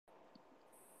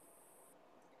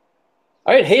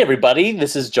All right, hey everybody,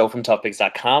 this is Joe from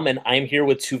ToughPigs.com, and I'm here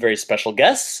with two very special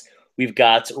guests. We've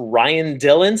got Ryan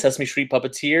Dillon, Sesame Street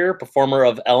puppeteer, performer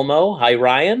of Elmo. Hi,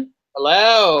 Ryan.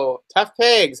 Hello, Tough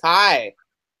Pigs. Hi.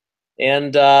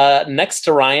 And next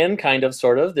to Ryan, kind of,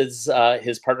 sort of, is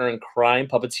his partner in crime,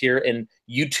 puppeteer and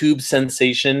YouTube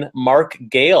sensation, Mark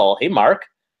Gale. Hey, Mark.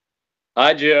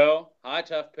 Hi, Joe. Hi,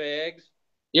 Tough Pigs.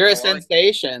 You're a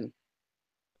sensation.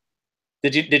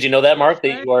 Did you know that, Mark,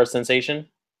 that you are a sensation?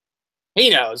 He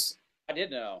knows. I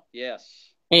did know,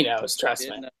 yes. He knows, trust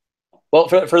me. Well,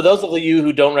 for those of you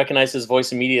who don't recognize his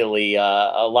voice immediately,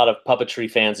 a lot of puppetry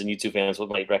fans and YouTube fans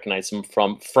might recognize him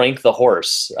from Frank the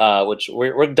Horse, which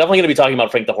we're definitely going to be talking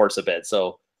about Frank the Horse a bit.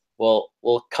 So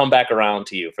we'll come back around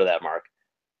to you for that, Mark.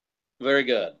 Very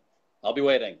good. I'll be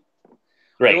waiting.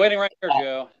 Great. I'll be waiting right here,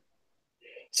 Joe.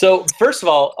 So first of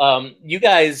all, you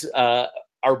guys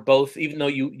are both, even though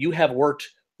you have worked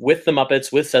with the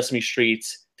Muppets, with Sesame Street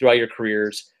throughout your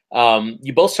careers,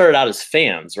 you both started out as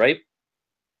fans, right?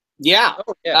 Yeah.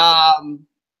 Oh, yeah.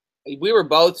 We were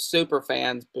both super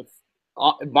fans.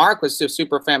 Mark was a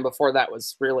super fan before that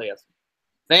was really a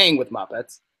thing with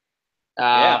Muppets.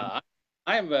 Yeah,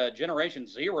 I'm a Generation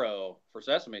Zero for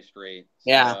Sesame Street. So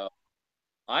yeah.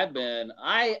 I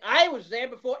was there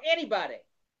before anybody.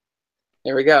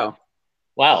 There we go.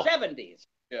 Wow. The 70s,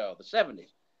 Joe, the 70s.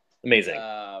 Amazing.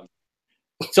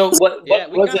 So what yeah,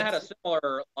 we was kind it? of had a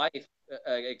similar life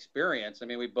experience. I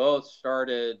mean, we both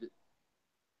started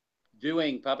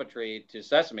doing puppetry to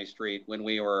Sesame Street when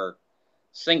we were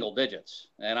single digits,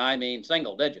 and I mean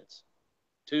single digits,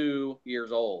 2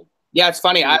 years old. Yeah, it's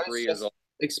funny. I was 3 just years old.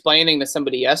 explaining to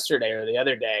somebody yesterday or the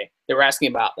other day. They were asking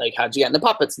about like how'd you get into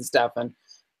puppets and stuff, and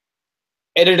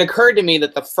it had occurred to me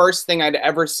that the first thing I'd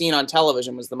ever seen on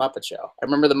television was the Muppet Show. I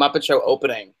remember the Muppet Show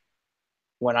opening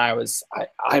when I was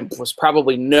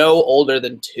probably no older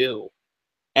than 2,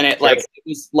 and it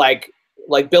was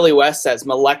like Billy West says,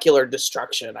 molecular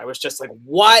destruction. I was just like,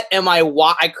 what am I?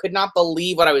 I could not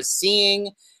believe what I was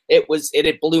seeing.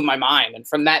 It blew my mind, and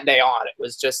from that day on, it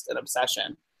was just an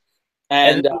obsession.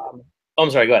 And oh,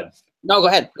 I'm sorry. Go ahead. No, go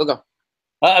ahead. Go.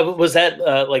 Was that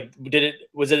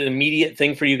was it an immediate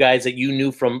thing for you guys that you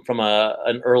knew from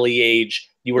an early age?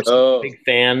 You were such a big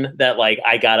fan that like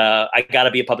I gotta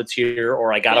be a puppeteer,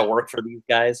 or I gotta work for these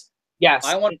guys. Yes,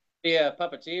 I wanted to be a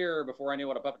puppeteer before I knew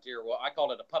what a puppeteer was. I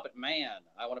called it a puppet man.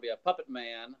 I want to be a puppet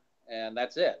man, and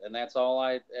that's it. And that's all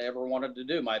I ever wanted to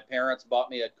do. My parents bought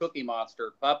me a Cookie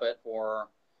Monster puppet for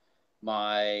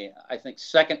my, I think,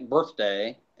 2nd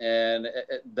birthday, and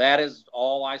that is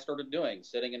all I started doing,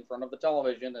 sitting in front of the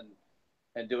television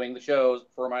and doing the shows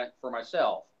for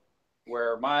myself,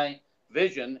 where my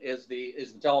vision is the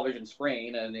television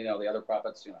screen, and the other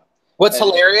puppets, What's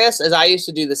hilarious is I used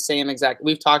to do the same exact.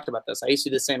 We've talked about this. I used to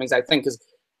do the same exact thing because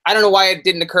I don't know why it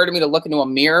didn't occur to me to look into a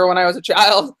mirror when I was a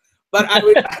child. But I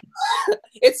would.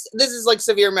 This is like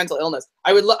severe mental illness.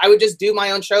 I would just do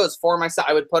my own shows for myself.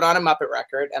 I would put on a Muppet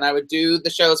record and I would do the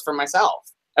shows for myself.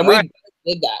 And we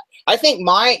did that. I think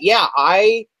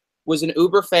I was an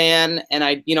uber fan, and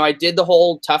I did the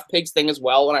whole Tough Pigs thing as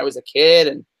well when I was a kid,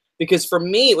 and because for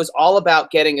me it was all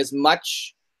about getting as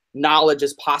much knowledge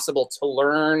as possible to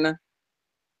learn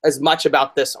as much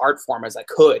about this art form as I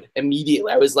could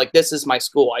immediately. I was like, this is my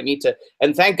school. I need to,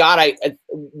 and thank God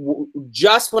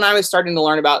just when I was starting to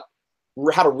learn about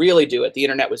how to really do it, the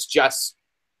internet was just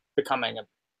becoming a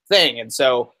thing. And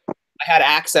so I had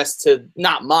access to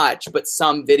not much, but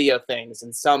some video things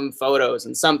and some photos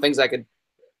and some things I could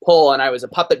pull. And I was a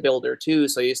puppet builder too.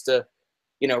 So I used to,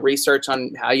 research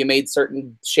on how you made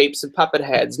certain shapes of puppet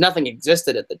heads. Nothing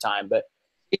existed at the time, but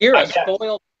you're a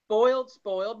spoiled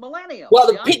millennial. Well,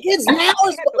 the kids now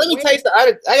let me tell you something.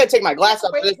 I got to take my glass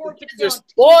off for this. The kids are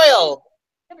spoiled.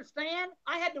 Understand?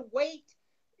 I had to wait.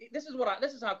 This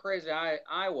is how crazy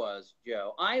I was,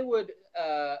 Joe. I would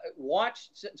watch.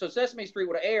 So Sesame Street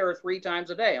would air 3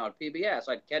 times a day on PBS.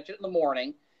 I'd catch it in the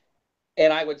morning,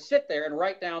 and I would sit there and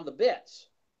write down the bits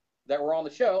that were on the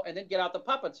show, and then get out the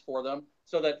puppets for them,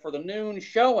 so that for the noon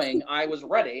showing I was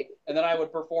ready, and then I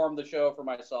would perform the show for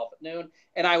myself at noon,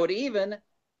 and I would even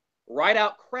write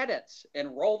out credits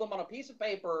and roll them on a piece of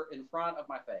paper in front of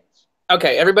my face.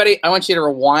 Okay, everybody, I want you to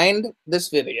rewind this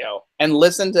video and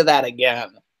listen to that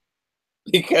again.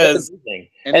 Because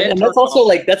and that's also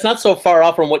like, that's not so far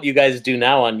off from what you guys do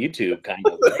now on YouTube, kind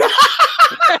of.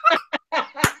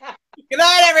 Good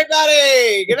night,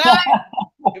 everybody. Good night.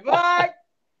 Goodbye.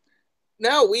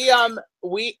 No,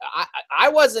 I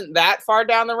wasn't that far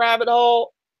down the rabbit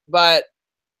hole, but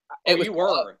you were.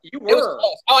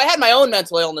 Oh, I had my own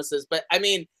mental illnesses, but I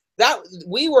mean that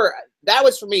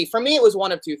was for me. For me, it was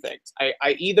one of 2 things.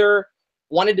 I either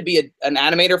wanted to be an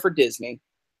animator for Disney,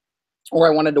 or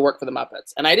I wanted to work for the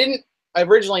Muppets. And I didn't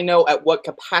originally know at what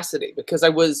capacity, because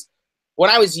when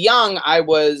I was young, I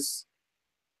was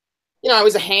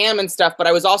a ham and stuff, but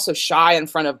I was also shy in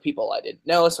front of people I didn't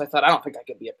know. So I thought, I don't think I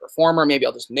could be a performer. Maybe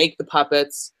I'll just make the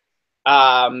puppets. But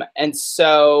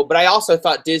I also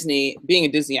thought being a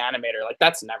Disney animator, like,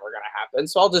 that's never going to happen.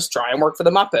 So I'll just try and work for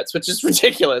the Muppets, which is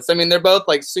ridiculous. I mean, they're both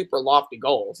like super lofty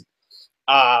goals.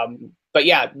 But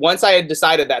yeah, once I had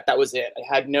decided that was it.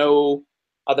 I had no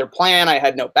other plan. I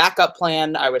had no backup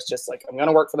plan. I was just like, I'm going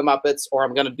to work for the Muppets, or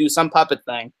I'm going to do some puppet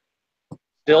thing.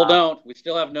 Still don't. We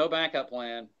still have no backup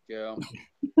plan, Joe.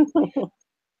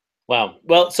 Wow.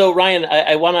 Well, so Ryan,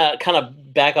 I want to kind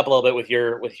of back up a little bit with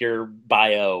your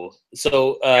bio.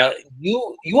 So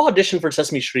you auditioned for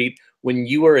Sesame Street when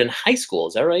you were in high school,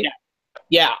 is that right?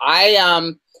 Yeah.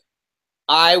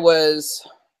 I was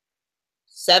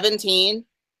 17,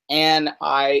 and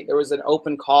there was an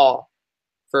open call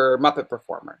for Muppet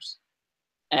performers,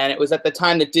 and it was at the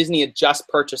time that Disney had just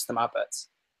purchased the Muppets.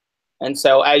 And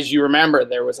so, as you remember,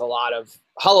 there was a lot of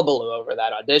hullabaloo over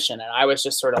that audition, and I was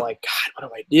just sort of like, God, what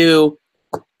do I do?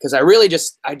 Because I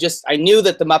knew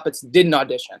that the Muppets didn't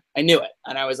audition. I knew it,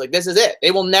 and I was like, this is it. They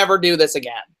will never do this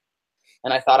again.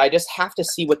 And I thought, I just have to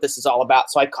see what this is all about.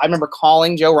 So I remember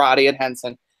calling Joe Roddy and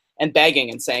Henson and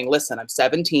begging and saying, listen, I'm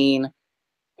 17,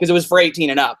 because it was for 18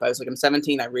 and up. I was like, I'm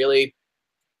 17. I really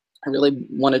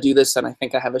want to do this, and I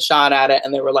think I have a shot at it.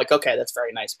 And they were like, okay, that's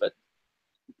very nice, but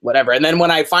whatever. And then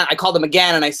when I called them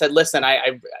again and I said, listen,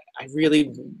 I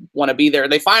really want to be there.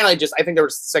 And they finally I think they were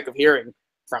sick of hearing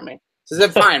from me. So they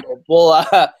said, fine, we'll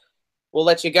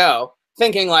let you go.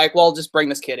 Thinking like, well, just bring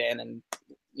this kid in and,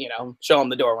 show him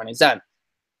the door when he's done.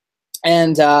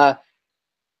 And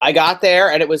I got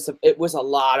there, and it was a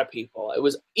lot of people. It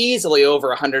was easily over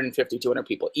 150, 200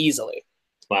 people, easily.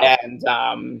 Wow. And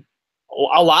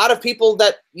a lot of people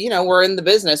that, were in the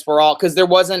business were all, because there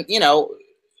wasn't,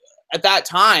 at that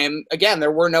time, again,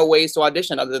 there were no ways to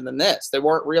audition other than this. They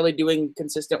weren't really doing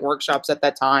consistent workshops at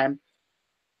that time.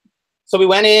 So we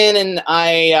went in, and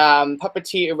I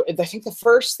puppeteer. I think the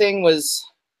first thing was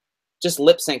just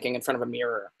lip syncing in front of a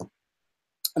mirror. And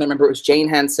I remember it was Jane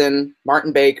Henson,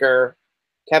 Martin Baker,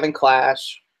 Kevin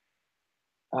Clash,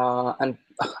 and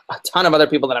a ton of other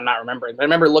people that I'm not remembering. But I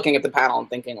remember looking at the panel and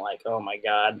thinking like, oh my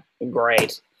God,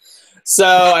 great. So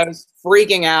I was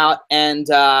freaking out, and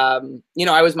I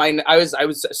was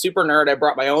a super nerd. I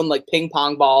brought my own like ping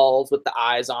pong balls with the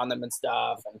eyes on them and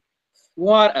stuff. And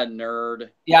what a nerd!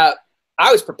 Yeah,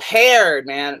 I was prepared,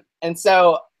 man. And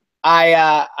so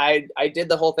I did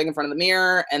the whole thing in front of the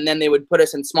mirror, and then they would put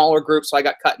us in smaller groups. So I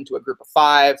got cut into a group of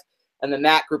 5, and then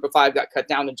that group of 5 got cut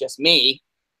down to just me.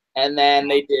 And then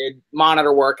they did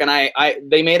monitor work, and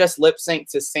they made us lip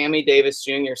sync to Sammy Davis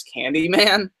Jr.'s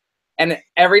Candyman. And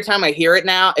every time I hear it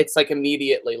now, it's like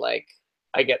immediately like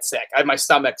I get sick. My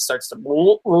stomach starts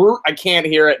to, I can't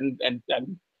hear it and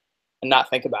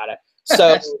not think about it.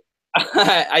 So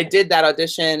I did that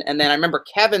audition, and then I remember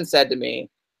Kevin said to me,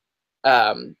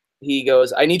 he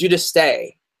goes, I need you to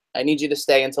stay. I need you to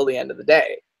stay until the end of the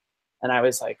day. And I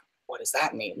was like, what does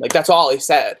that mean? Like, that's all he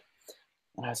said.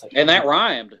 And I was like, and that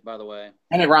rhymed, by the way.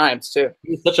 And it rhymes too.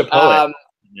 He's such a poet,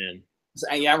 man.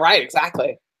 Yeah, right,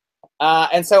 exactly.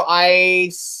 And so I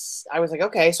was like,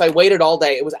 okay. So I waited all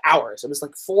day. It was hours. It was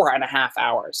like 4.5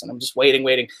 hours. And I'm just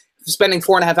waiting, spending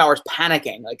 4.5 hours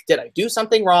panicking. Like, did I do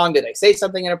something wrong? Did I say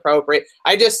something inappropriate?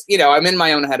 I just, I'm in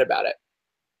my own head about it.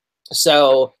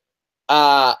 So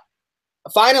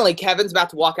finally, Kevin's about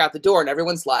to walk out the door, and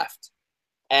everyone's left.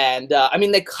 And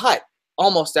they cut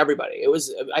almost everybody.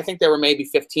 I think there were maybe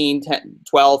 15, 10,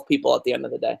 12 people at the end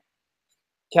of the day.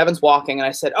 Kevin's walking, and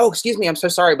I said, oh, excuse me, I'm so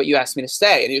sorry, but you asked me to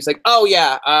stay. And he was like, oh,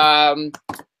 yeah,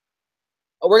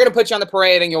 we're going to put you on the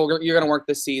parade, and you're going to work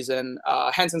this season.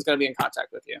 Henson's going to be in contact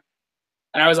with you.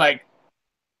 And I was like,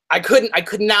 I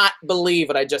could not believe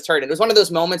what I just heard. It was one of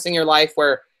those moments in your life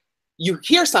where you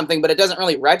hear something, but it doesn't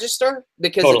really register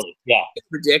because it's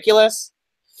ridiculous.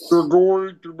 You're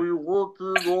going to be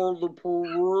working on the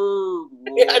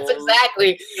parade. Yes,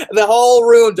 exactly. The whole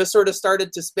room just sort of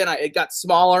started to spin. It got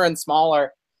smaller and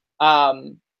smaller.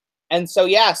 And so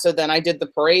then I did the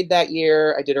parade that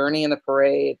year. I did Ernie in the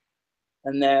parade,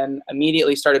 and then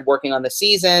immediately started working on the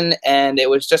season. And it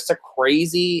was just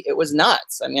it was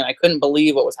nuts. I mean, I couldn't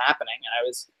believe what was happening. And I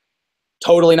was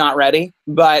totally not ready,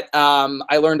 but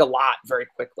I learned a lot very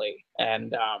quickly.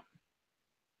 And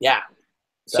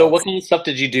So what kind of stuff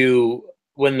did you do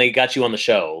when they got you on the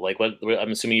show? Like, what?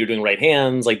 I'm assuming you were doing right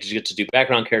hands. Like, did you get to do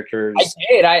background characters? I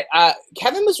did.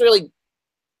 Kevin was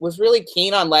really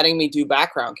keen on letting me do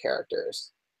background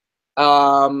characters.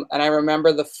 And I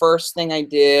remember the first thing I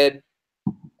did,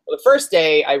 the first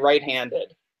day I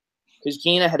right-handed, because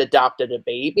Gina had adopted a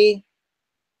baby,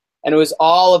 and it was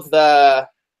all of the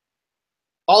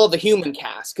human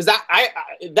cast. Because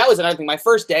that was another thing. My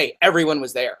first day, everyone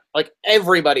was there. Like,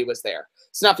 everybody was there.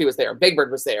 Snuffy was there. Big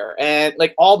Bird was there. And,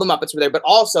 like, all the Muppets were there. But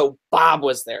also, Bob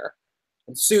was there.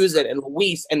 And Susan and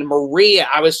Luis and Maria.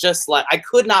 I was just like, I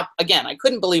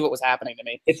couldn't believe what was happening to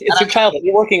me. It's your childhood.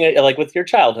 You're working like with your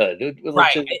childhood.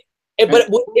 Right. But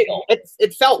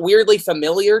it felt weirdly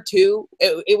familiar too.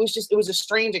 It was a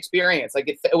strange experience. Like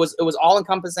it was all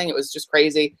encompassing. It was just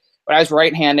crazy. But I was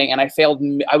right-handing, and I failed.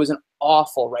 I was an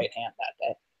awful right hand that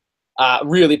day,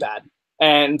 really bad,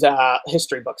 and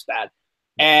history books bad.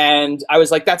 And I was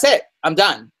like, "That's it. I'm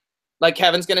done." Like,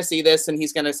 Kevin's gonna see this, and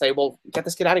he's gonna say, "Well, get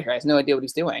this kid out of here. I have no idea what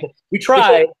he's doing." We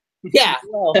tried. Yeah,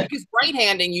 because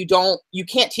right-handing, you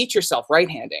can't teach yourself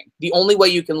right-handing. The only way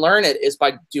you can learn it is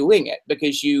by doing it,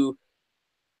 because you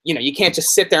can't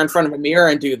just sit there in front of a mirror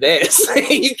and do this.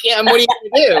 You can't. What are you gonna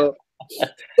do?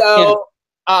 So,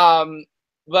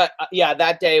 but yeah,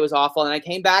 that day was awful, and I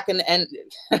came back, and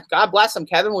God bless him,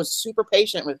 Kevin was super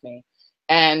patient with me,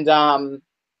 and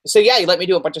so yeah, he let me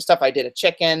do a bunch of stuff. I did a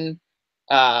chicken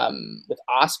with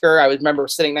Oscar. I remember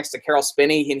sitting next to Carol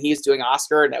Spinney, and he's doing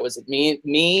Oscar, and it was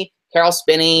me, Carol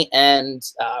Spinney, and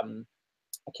I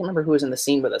can't remember who was in the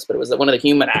scene with us, but it was one of the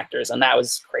human actors, and that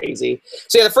was crazy.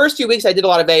 So yeah, the first few weeks I did a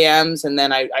lot of AMs, and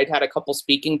then I'd had a couple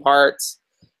speaking parts,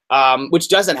 which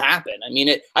doesn't happen. I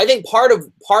mean, I think part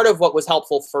of what was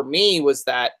helpful for me was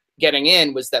that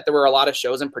there were a lot of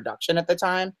shows in production at the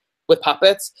time with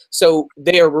puppets, so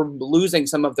they were losing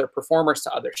some of their performers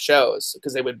to other shows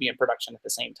because they would be in production at the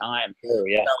same time. Oh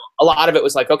yeah. So a lot of it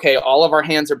was like, okay, all of our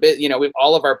hands are busy.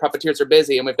 All of our puppeteers are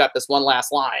busy, and we've got this one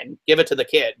last line. Give it to the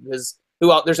kid, because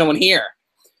there's no one here.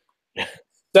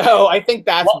 So I think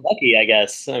that's lucky, I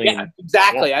guess. I mean, yeah,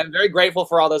 exactly. Yeah. I'm very grateful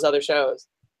for all those other shows.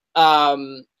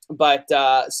 So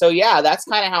yeah, that's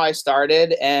kind of how I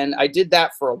started, and I did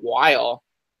that for a while.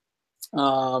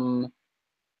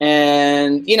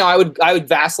 And I would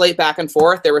vacillate back and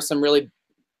forth. There were some really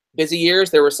busy years,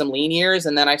 there were some lean years,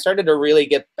 and then I started to really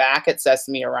get back at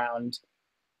Sesame around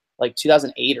like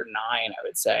 2008 or 9, I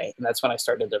would say, and that's when I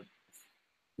started to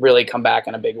really come back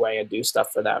in a big way and do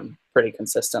stuff for them pretty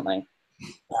consistently.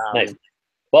 Nice.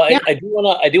 Well, yeah. I do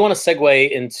want to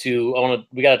segue into.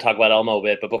 We got to talk about Elmo a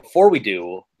bit, but before we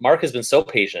do, Mark has been so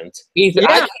patient. He's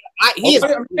pissed.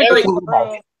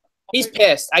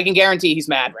 I can guarantee he's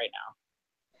mad right now.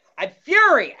 I'm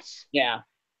furious. Yeah.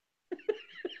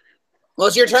 Well,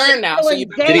 it's your turn now. So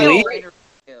did he leave?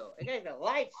 It gave a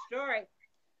life story.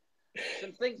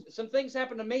 Some things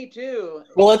happened to me too.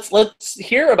 Well, let's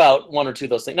hear about one or two of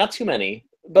those things. Not too many,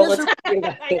 but let's. I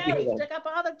know, he took up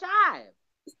all the time.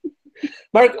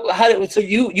 Mark, so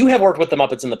you have worked with the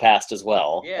Muppets in the past as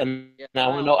well, yeah, and I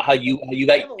want to know how you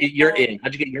got you're in.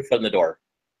 How'd you get your foot in the door?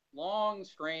 Long,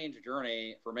 strange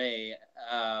journey for me.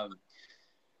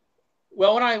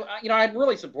 Well, when I had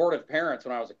really supportive parents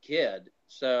when I was a kid,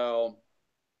 so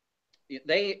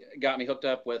they got me hooked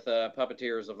up with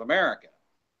Puppeteers of America.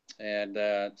 And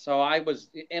so I was,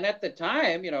 and at the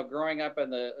time, growing up in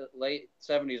the late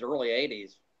 70s, early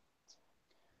 80s,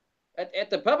 at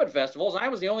the puppet festivals, I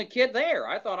was the only kid there.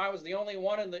 I thought I was the only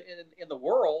one in the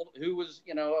world who was,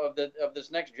 of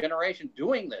this next generation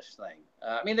doing this thing.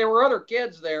 I mean, there were other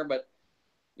kids there, but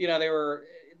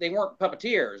they weren't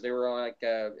puppeteers. They were like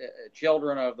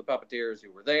children of the puppeteers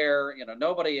who were there.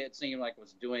 Nobody, it seemed like,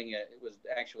 was doing it. It was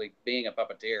actually being a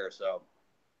puppeteer. So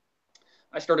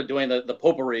I started doing the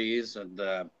potpourris,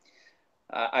 and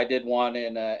I did one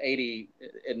in the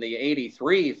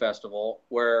 '83 festival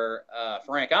where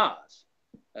Frank Oz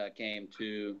came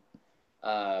to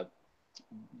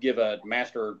give a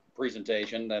master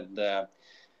presentation, and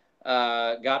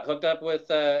got hooked up with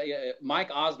Mike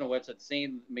Osnowitz. Had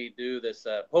seen me do this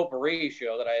potpourri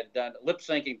show that I had done, lip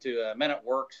syncing to Men at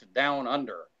Work's Down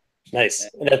Under. Nice.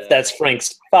 And that's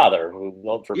Frank's father.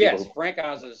 Yes, Frank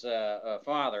Oz's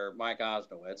father, Mike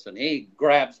Osnowitz, and he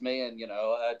grabs me and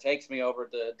takes me over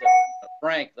to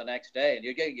Frank the next day, and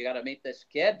you got to meet this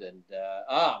kid, and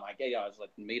my God, I was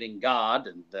like meeting God,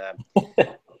 and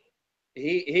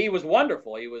he was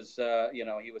wonderful. He was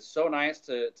he was so nice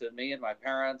to me and my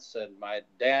parents, and my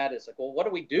dad is like, well, what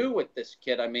do we do with this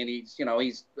kid? I mean, he's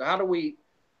how do we?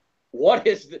 What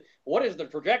is the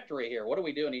trajectory here? What do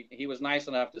we do? And he was nice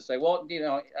enough to say, well,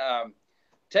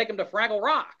 take him to Fraggle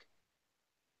Rock.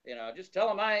 Just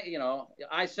tell him I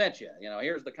sent you.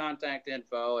 Here's the contact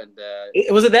info. And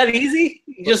was it that easy?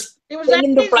 It was that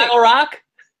easy. To Fraggle Rock.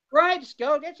 Right, just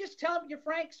tell him you're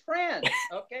Frank's friend.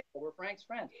 Okay, well, we're Frank's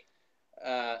friend.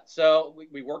 So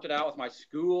we worked it out with my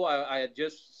school. I had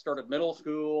just started middle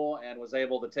school and was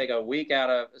able to take a week out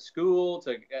of school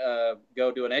to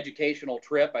go do an educational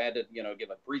trip. I had to, give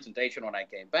a presentation when I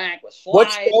came back with slides.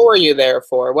 What show were you there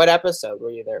for? What episode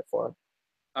were you there for?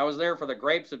 I was there for the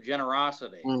Grapes of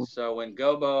Generosity. So when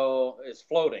Gobo is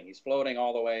floating, he's floating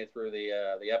all the way through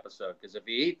the episode. Because if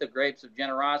you eat the Grapes of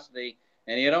Generosity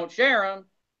and you don't share them,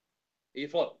 you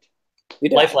float.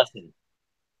 Life lesson.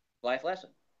 Life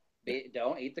lesson.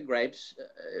 Don't eat the grapes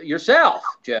yourself,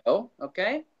 Joe.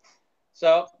 Okay.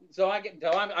 So I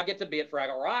get to be at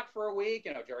Fraggle Rock for a week.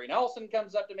 Jerry Nelson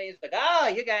comes up to me. He's like, "Oh,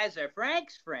 you guys are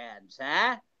Frank's friends,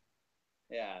 huh?"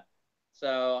 Yeah.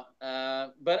 So,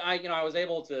 but I was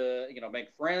able to, make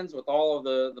friends with all of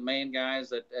the main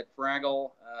guys at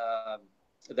Fraggle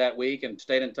that week and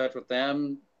stayed in touch with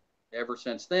them ever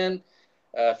since then.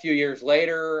 A few years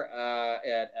later,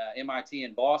 at MIT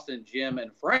in Boston, Jim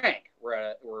and Frank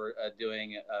were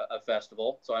doing a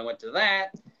festival. So I went to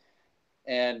that,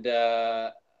 and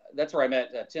that's where I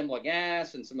met Tim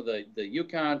Lagasse and some of the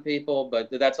Yukon people. But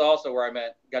that's also where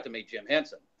I got to meet Jim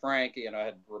Henson. Frank,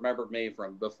 had remembered me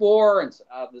from before, and said,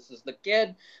 "Oh, this is the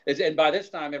kid." And by this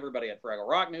time, everybody at Fraggle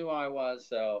Rock knew who I was.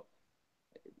 So,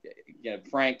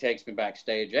 Frank takes me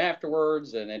backstage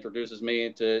afterwards and introduces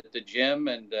me to Jim.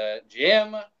 And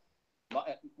Jim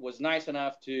was nice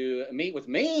enough to meet with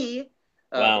me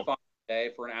the following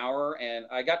day for an hour, and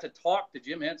I got to talk to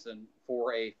Jim Henson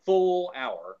for a full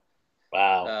hour.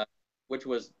 Wow. Which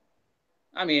was,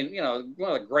 one of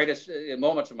the greatest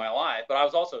moments of my life. But I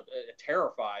was also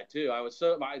terrified too. I was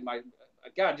so my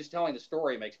God, just telling the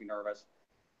story makes me nervous.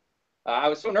 I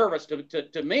was so nervous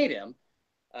to meet him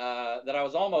that I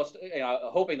was almost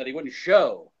hoping that he wouldn't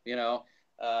show.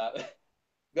 But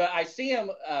I see him.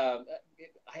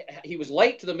 He was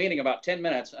late to the meeting about 10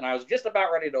 minutes, and I was just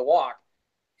about ready to walk.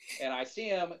 And I see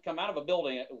him come out of a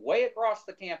building way across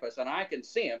the campus, and I can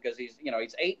see him because he's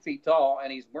 8 feet tall,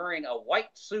 and he's wearing a white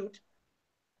suit,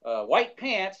 white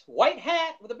pants, white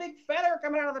hat with a big feather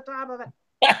coming out of the top of it.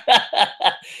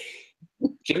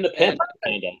 Jim the Pimp,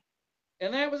 kind of.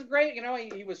 And that was great.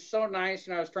 He was so nice.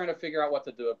 I was trying to figure out what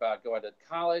to do about going to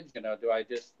college.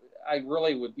 I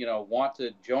really would, want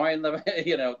to join them,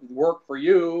 work for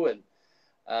you. And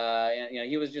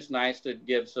he was just nice to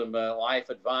give some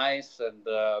life advice. And,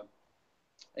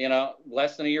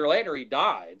 less than a year later, he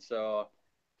died. So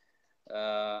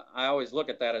I always look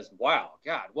at that as, wow,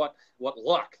 God, what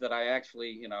luck that I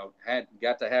actually,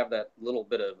 got to have that little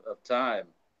bit of time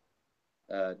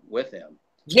with him.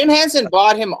 Jim Henson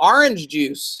bought him orange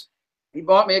juice. He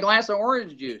bought me a glass of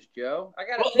orange juice, Joe. I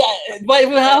got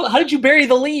how did you bury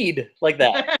the lead like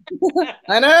that?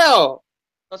 I know.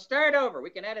 Let's start over. We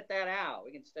can edit that out.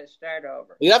 We can start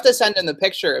over. You have to send in the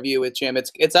picture of you with Jim.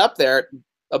 It's up there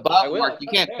above Mark. You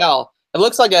can't tell. It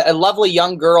looks like a lovely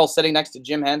young girl sitting next to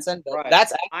Jim Henson. Right.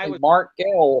 That's actually Mark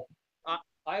Gale.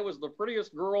 I was the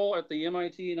prettiest girl at the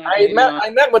MIT.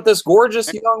 I met with this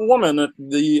gorgeous young woman at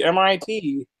the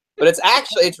MIT. But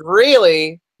it's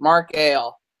really Mark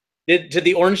Gale. Did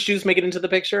the orange juice make it into the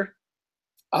picture?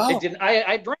 Oh, it didn't.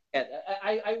 I drank it.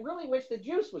 I really wish the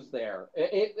juice was there.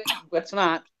 It's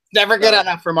not. Never good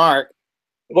enough for Mark.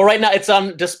 Well, right now it's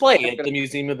on display at the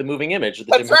Museum of the Moving Image.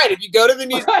 That's right. If you go to the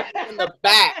museum, it's in the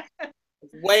back.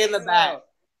 It's way in the back.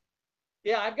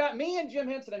 Yeah, I've got me and Jim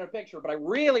Henson in a picture, but I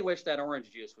really wish that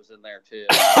orange juice was in there too.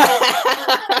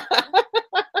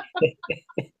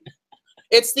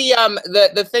 It's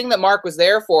the thing that Mark was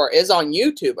there for is on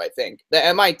YouTube, I think. The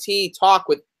MIT talk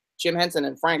with Jim Henson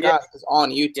and Frank Oz is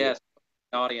on YouTube. Yes,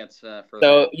 audience for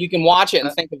so you can watch it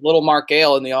and think of little Mark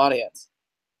Gale in the audience.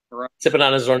 Right. Sipping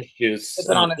on his orange juice.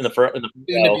 Sipping on in the front. Soon to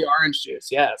be orange juice,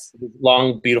 yes.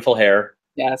 Long, beautiful hair.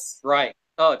 Yes. Right.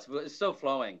 Oh, it's so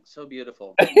flowing, so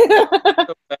beautiful.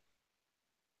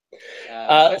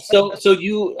 So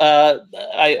you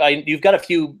you've got a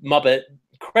few Muppet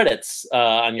credits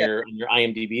on your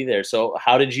IMDb there. So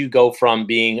how did you go from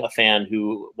being a fan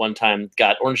who one time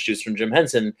got orange juice from Jim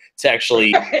Henson to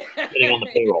actually getting on the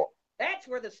payroll? That's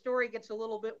where the story gets a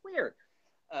little bit weird.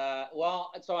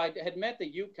 So I had met the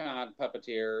Yukon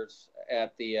puppeteers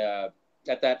at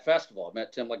that festival. I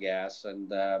met Tim Lagasse,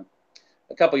 and a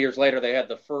couple years later they had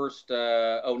the first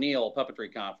O'Neill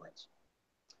Puppetry Conference,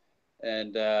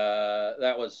 and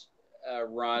that was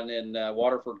run in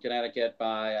Waterford, Connecticut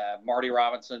by Marty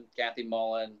Robinson, Kathy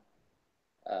Mullen,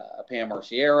 Pam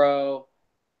Marciero,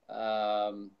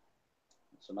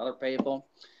 some other people.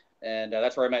 And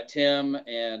that's where I met Tim,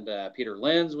 and Peter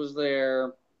Lenz was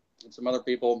there, and some other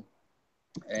people.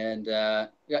 And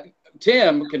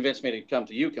Tim convinced me to come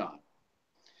to Yukon.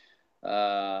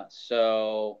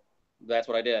 So that's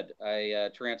what I did. I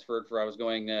transferred I was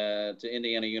going to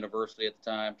Indiana University at the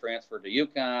time, transferred to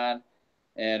UConn,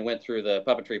 and went through the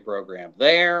puppetry program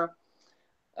there.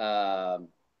 And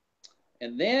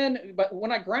then, but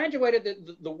when I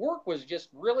graduated, the work was just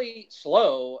really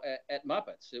slow at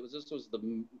Muppets. This was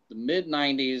the mid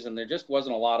 '90s, and there just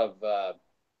wasn't a lot of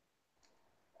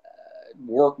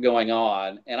work going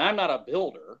on. And I'm not a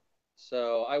builder,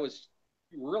 so I was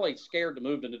really scared to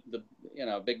move to the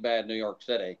big bad New York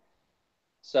City.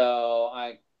 So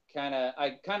I kind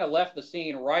of left the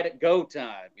scene right at go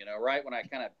time, right when I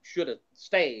kind of should have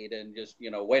stayed and just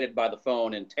waited by the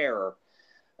phone in terror.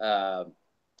 So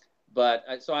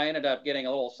I ended up getting a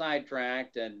little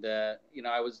sidetracked, and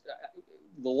I was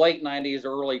the late '90s,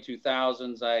 early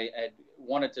 2000s. I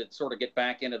wanted to sort of get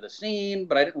back into the scene,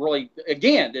 but I didn't really.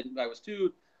 I was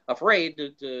too afraid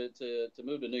to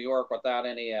move to New York without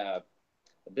any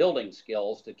building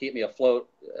skills to keep me afloat.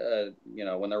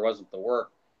 When there wasn't the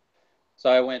work. So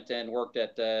I went and worked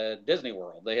at Disney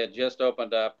World. They had just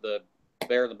opened up the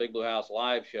Bear in the Big Blue House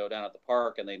live show down at the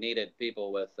park, and they needed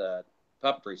people with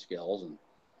puppetry skills. And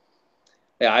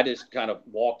yeah, I just kind of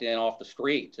walked in off the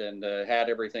street and had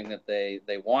everything that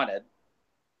they wanted.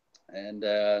 And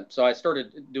so I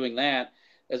started doing that.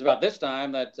 It was about this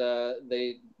time that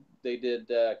they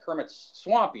did Kermit's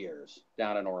Swamp Years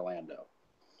down in Orlando.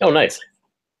 Oh, nice.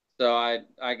 So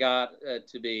I got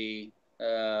to be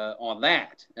on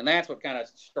that, and that's what kind of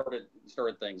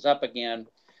started things up again.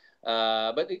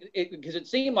 But because it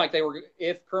seemed like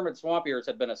if Kermit Swamp Years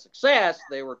had been a success,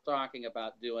 they were talking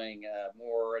about doing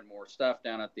more and more stuff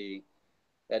down at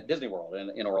Disney World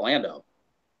in Orlando.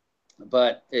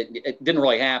 But it didn't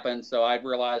really happen. So I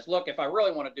realized, look, if I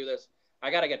really want to do this, I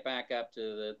got to get back up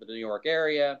to the New York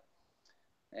area.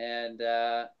 And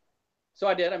so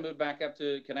I did. I moved back up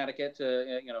to Connecticut,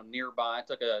 nearby. I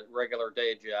took a regular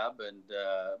day job,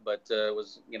 but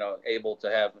was able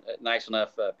to have nice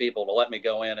enough people to let me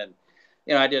go in, and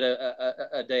I did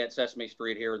a day at Sesame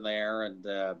Street here and there, and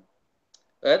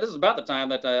this is about the time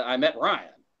that I met Ryan.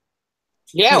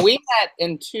 Yeah, we met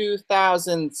in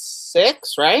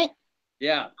 2006, right?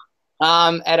 Yeah.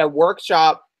 At a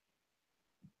workshop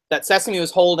that Sesame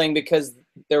was holding because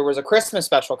there was a Christmas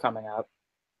special coming up.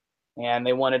 And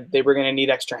they were going to need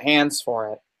extra hands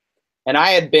for it. And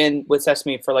I had been with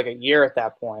Sesame for like a year at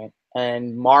that point,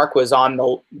 and Mark was on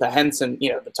the Henson,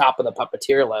 the top of the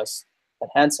puppeteer list at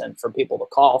Henson for people to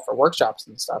call for workshops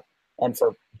and stuff, and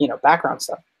for background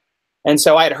stuff. And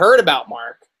so I had heard about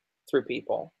Mark through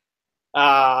people,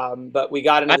 but we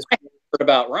got into this. I heard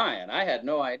about Ryan. I had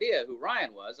no idea who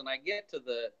Ryan was, and I get to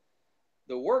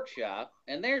the workshop,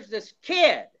 and there's this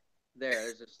kid.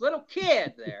 There's this little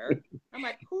kid there. I'm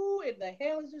like, who in the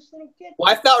hell is this little kid?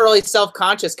 Well, I felt really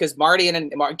self-conscious because Marty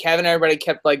and Kevin and everybody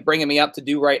kept like bringing me up to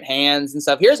do right hands and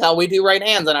stuff. Here's how we do right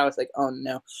hands, and I was like, oh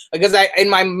no, because in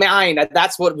my mind,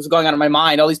 that's what was going on in my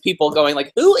mind. All these people going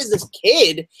like, who is this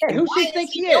kid? Yeah, who she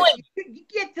thinks he is?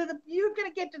 You're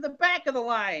gonna get to the back of the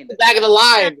line. The back of the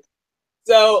line.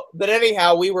 So, but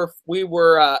anyhow, we were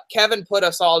Kevin put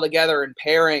us all together in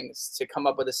pairings to come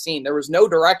up with a scene. There was no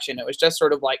direction. It was just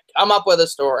sort of like, come up with a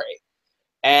story.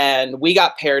 And we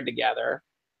got paired together,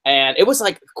 and it was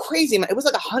like crazy. It was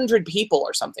like 100 people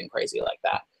or something crazy like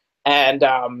that. And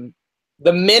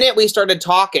the minute we started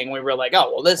talking, we were like,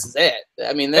 oh, well, this is it.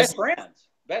 I mean, best friends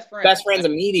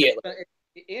immediately.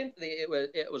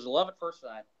 It was love at first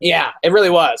sight. Yeah, it really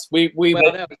was. We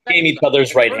became each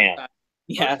other's right hand.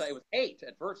 Yeah, it was hate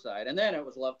at first sight, and then it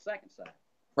was love second sight.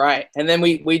 Right, and then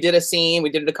we did a scene. We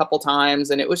did it a couple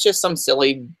times, and it was just some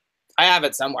silly. I have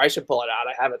it somewhere. I should pull it out.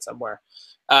 I have it somewhere.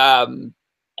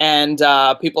 And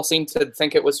people seemed to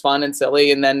think it was fun and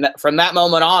silly. And then from that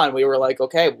moment on, we were like,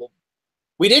 okay, well,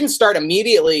 we didn't start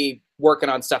immediately working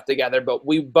on stuff together, but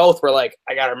we both were like,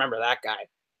 I gotta remember that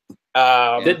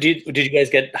guy. Did you guys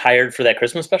get hired for that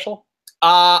Christmas special?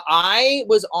 I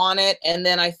was on it, and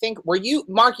then I think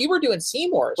Mark? You were doing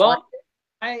Seymour's. Well,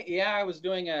 I was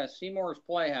doing a Seymour's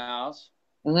Playhouse.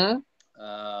 Mm-hmm.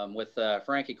 With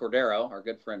Frankie Cordero, our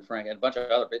good friend Frank, and a bunch of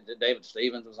other. David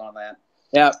Stevens was on that.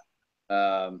 Yeah.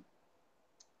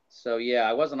 So yeah,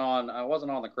 I wasn't on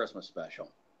the Christmas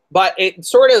special. But it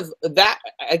sort of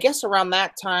I guess around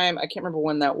that time, I can't remember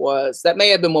when that was. That may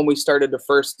have been when we started to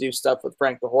first do stuff with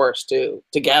Frank the Horse too,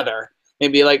 together.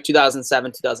 Maybe like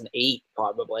 2007, 2008,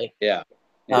 probably. Yeah.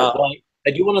 Well, I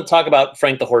do want to talk about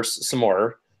Frank the Horse some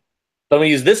more, but I'm going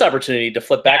to use this opportunity to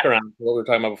flip back around to what we were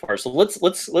talking about before. So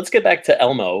let's get back to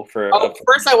Elmo for. Oh,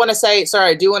 first I want to say,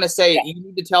 sorry, I do want to say, you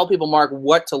need to tell people, Mark,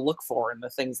 what to look for in the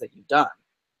things that you've done.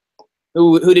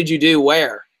 Who did you do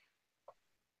where?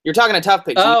 You're talking a Tough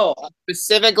Pigs. Oh,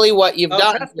 specifically what you've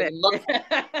done.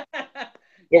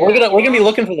 Yeah, we're gonna be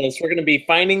looking for this. We're gonna be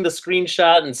finding the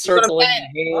screenshot and circling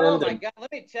the Oh hand. my God!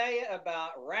 Let me tell you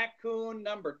about raccoon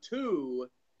number 2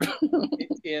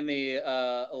 in the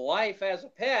Life as a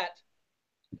Pet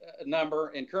number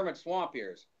in Kermit Swamp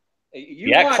Years.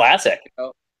 Yeah, classic.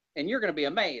 And you're going to be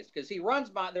amazed because he runs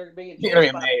by. They're being You're gonna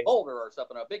chased be by a amazed. boulder or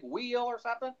something, a big wheel or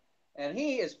something, and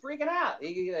he is freaking out.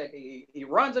 He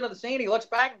runs into the scene. He looks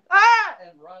back,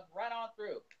 and runs right on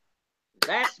through.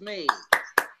 That's me.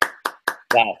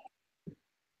 Wow.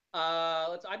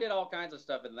 I did all kinds of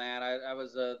stuff in that. I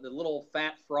was the little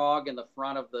fat frog in the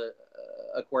front of the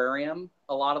aquarium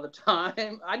a lot of the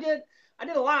time. I did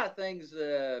a lot of things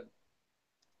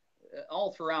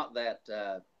all throughout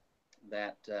that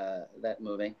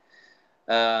movie.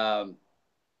 I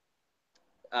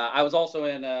was also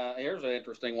in. Here's an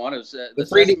interesting one. Is the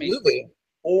 3D Sesame movie.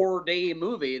 4D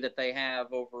movie that they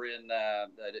have over in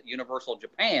Universal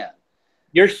Japan.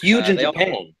 You're huge in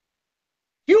Japan.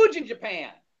 Huge in Japan.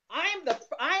 I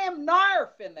am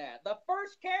Narf in that. The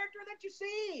first character that you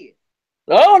see.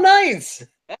 Oh, nice.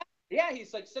 Yeah,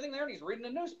 he's like sitting there and he's reading a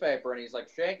newspaper and he's like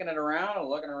shaking it around and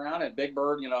looking around, and Big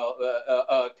Bird,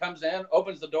 comes in,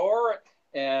 opens the door,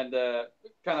 and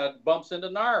kind of bumps into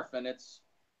Narf, and it's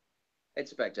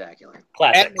spectacular.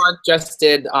 Classic. And Mark just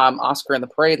did Oscar in the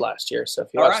Parade last year, so if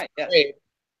you watch the Parade,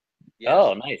 yes.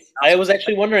 Oh, nice. I was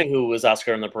actually wondering who was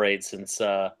Oscar in the Parade since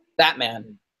that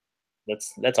man.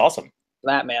 That's awesome.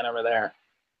 That man over there.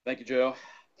 Thank you, Joe.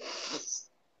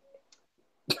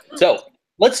 So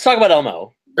let's talk about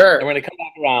Elmo. Sure. And we're going to come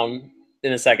back around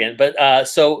in a second. But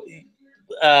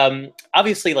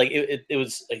obviously, like it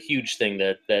was a huge thing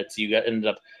that you ended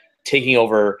up taking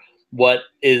over what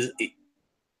is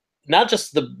not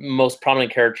just the most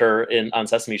prominent character on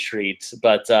Sesame Street,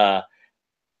 but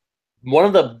one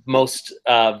of the most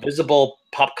visible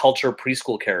pop culture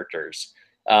preschool characters.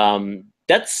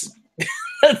 That's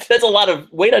that's a lot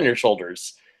of weight on your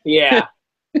shoulders. Yeah.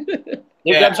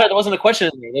 Yeah. I'm sorry, that wasn't a question.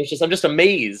 I'm just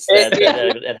amazed. Well,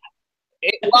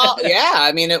 yeah.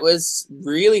 I mean, it was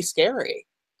really scary.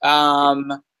 I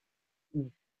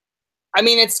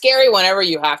mean, it's scary whenever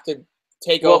you have to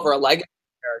take over a legacy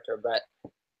character, but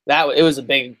it was a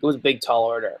big tall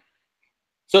order.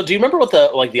 So, do you remember what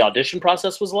the audition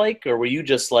process was like, or were you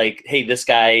just like, "Hey, this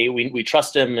guy, we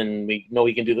trust him, and we know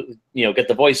he can do get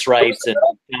the voice right and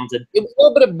talented"? It was a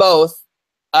little bit of both.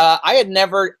 I had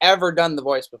never ever done the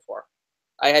voice before.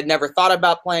 I had never thought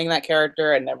about playing that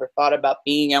character. I never thought about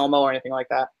being Elmo or anything like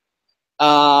that.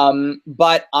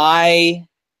 But I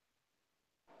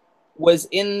was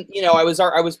in,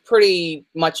 I was pretty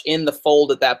much in the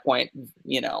fold at that point,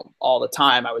 all the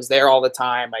time. I was there all the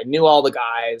time. I knew all the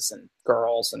guys and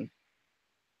girls, and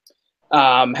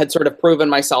had sort of proven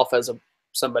myself as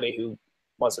somebody who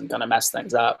wasn't going to mess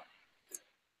things up.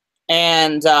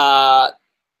 And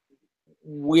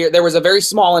there was a very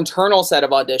small internal set of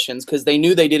auditions because they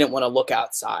knew they didn't want to look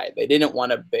outside. They didn't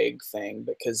want a big thing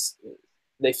because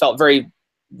they felt very,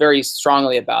 very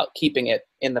strongly about keeping it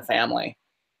in the family.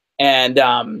 And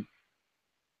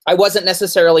I wasn't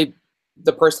necessarily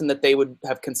the person that they would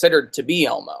have considered to be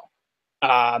Elmo.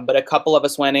 But a couple of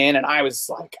us went in, and I was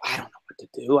like, I don't know what to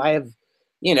do. I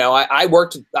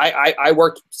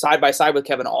worked side by side with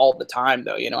Kevin all the time,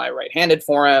 though. I right-handed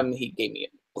for him. He gave me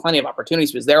plenty of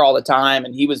opportunities. He was there all the time,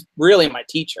 and he was really my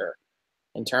teacher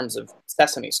in terms of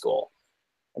Sesame School.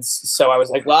 And so I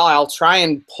was like, well, I'll try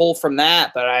and pull from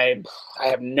that, but I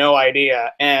have no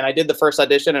idea. And I did the first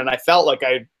audition, and I felt like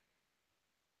I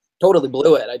totally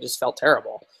blew it. I just felt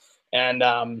terrible. And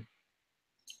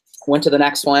went to the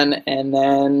next one, and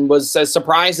then was as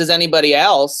surprised as anybody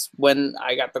else when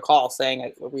I got the call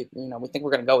saying, we think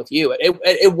we're going to go with you.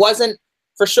 It wasn't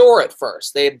for sure at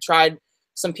first. They had tried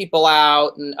some people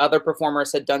out, and other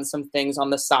performers had done some things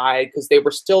on the side because they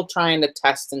were still trying to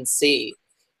test and see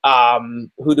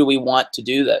who do we want to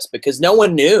do this, because no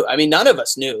one knew. I mean, none of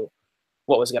us knew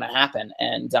what was going to happen.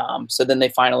 And so then they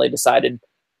finally decided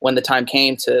when the time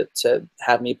came to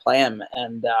have me play him.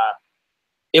 And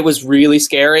it was really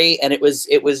scary. And it was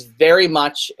very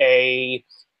much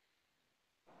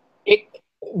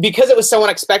because it was so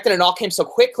unexpected and it all came so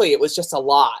quickly, it was just a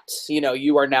lot.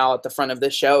 You are now at the front of the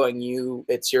show, and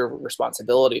it's your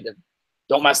responsibility to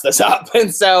don't mess this up.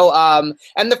 And so,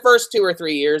 and the first 2 or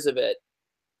 3 years of it,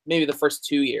 maybe the first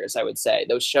 2 years, I would say,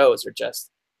 those shows are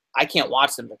just, I can't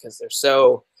watch them because they're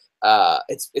so,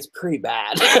 it's pretty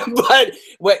bad. But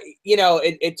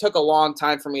it took a long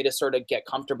time for me to sort of get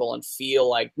comfortable and feel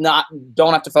like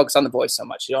don't have to focus on the voice so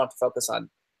much. You don't have to focus on,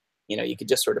 you could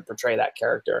just sort of portray that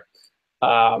character.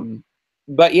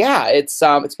 But yeah, it's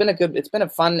been a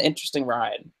fun, interesting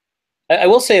ride. I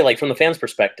will say, like, from the fans'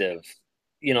 perspective,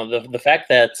 you know, the fact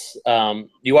that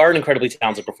you are an incredibly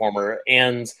talented performer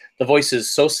and the voice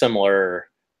is so similar,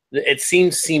 it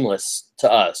seems seamless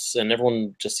to us, and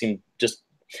everyone just seemed just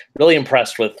really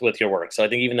impressed with your work. So I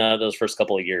think even those first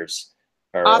couple of years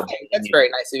are. Okay, that's very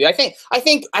nice of you. I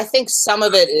think some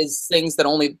of it is things that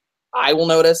only I will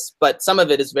notice, but some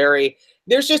of it is very.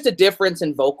 There's just a difference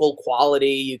in vocal quality.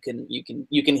 You can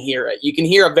hear it. You can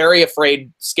hear a very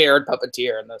afraid, scared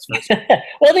puppeteer in those first.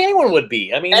 Well, I think anyone would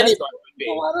be. I mean, anyone would be.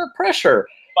 A lot of pressure.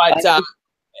 But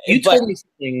you told me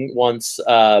something once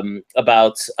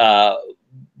about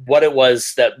what it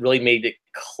was that really made it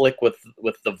click with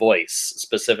the voice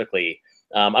specifically.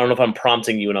 I don't know if I'm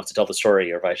prompting you enough to tell the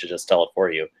story, or if I should just tell it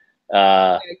for you.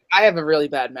 I have a really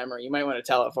bad memory. You might want to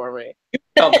tell it for me.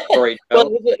 Tell the story, Well,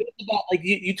 it was about, like,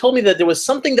 you told me that there was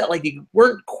something that, like, you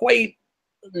weren't quite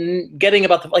getting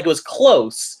about like, it was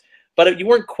close, but you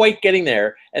weren't quite getting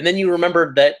there, and then you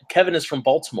remembered that Kevin is from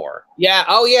Baltimore. Yeah.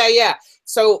 Oh, yeah.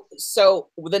 So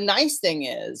the nice thing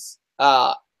is,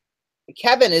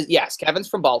 Kevin's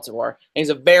from Baltimore, and he's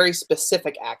a very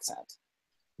specific accent,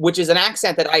 which is an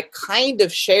accent that I kind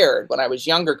of shared when I was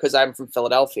younger because I'm from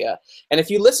Philadelphia. And if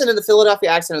you listen to the Philadelphia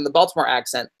accent and the Baltimore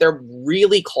accent, they're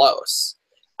really close.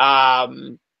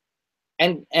 And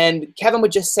Kevin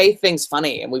would just say things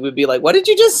funny, and we would be like, "What did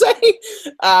you just say?"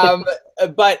 And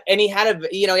he had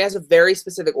he has a very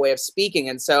specific way of speaking,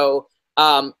 and so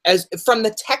as from the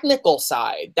technical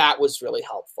side, that was really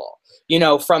helpful.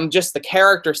 From just the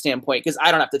character standpoint, because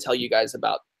I don't have to tell you guys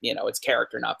about it's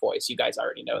character, not voice. You guys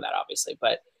already know that, obviously,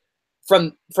 but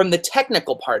from the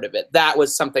technical part of it, that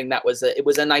was something that was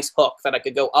a nice hook that I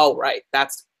could go, oh right,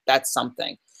 that's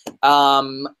something.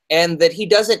 And that he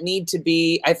doesn't need to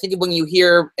be. I think when you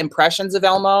hear impressions of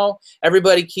Elmo,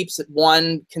 everybody keeps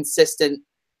one consistent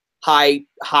high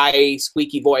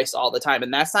squeaky voice all the time,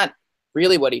 and that's not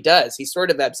really what he does. He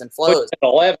sort of ebbs and flows.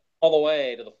 All the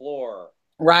way to the floor.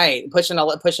 Right, pushing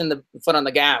the foot on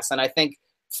the gas. And I think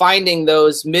finding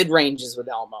those mid-ranges with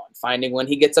Elmo and finding when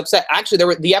he gets upset.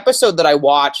 Actually, the episode that I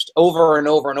watched over and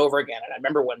over and over again, and I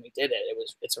remember when we did it.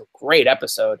 It's a great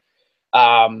episode.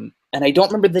 And I don't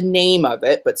remember the name of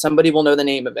it, but somebody will know the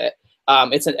name of it.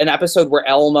 It's an episode where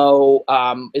Elmo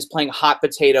is playing hot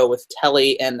potato with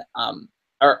Telly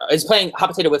or is playing hot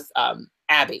potato with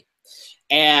Abby,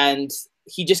 and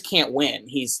he just can't win.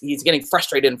 He's getting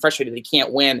frustrated that he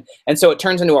can't win, and so it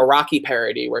turns into a Rocky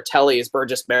parody where Telly is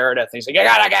Burgess Meredith, and he's like, you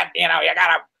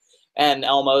gotta, and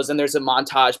Elmo's, and there's a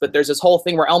montage, but there's this whole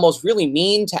thing where Elmo's really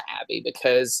mean to Abby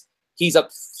because he's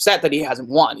upset that he hasn't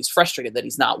won. He's frustrated that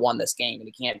he's not won this game and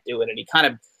he can't do it, and he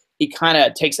kind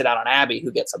of takes it out on Abby,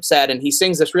 who gets upset, and he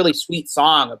sings this really sweet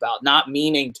song about not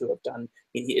meaning to have done.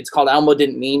 It's called Elmo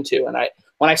Didn't Mean To, and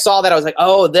when I saw that, I was like,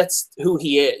 oh, that's who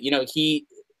he is. He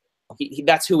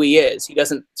that's who he is.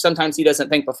 Sometimes he doesn't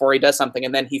think before he does something,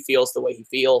 and then he feels the way he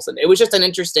feels. And it was just an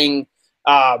interesting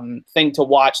thing to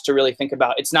watch, to really think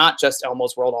about. It's not just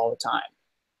Elmo's world all the time.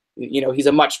 He's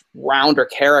a much rounder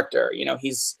character.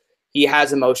 He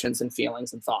has emotions and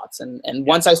feelings and thoughts. And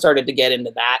once I started to get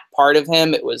into that part of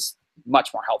him, it was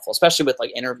much more helpful, especially with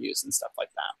like interviews and stuff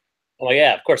like that. Well,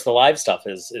 yeah, of course, the live stuff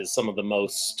is some of the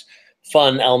most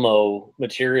fun Elmo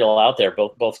material out there,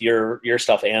 both your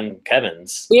stuff and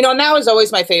Kevin's. And that was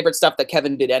always my favorite stuff that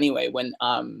Kevin did anyway, when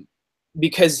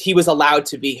because he was allowed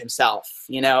to be himself,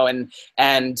 and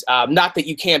not that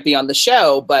you can't be on the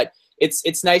show, but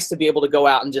it's nice to be able to go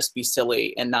out and just be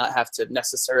silly and not have to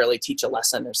necessarily teach a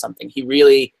lesson or something. He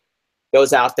really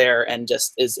goes out there and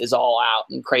just is all out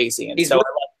and crazy. And so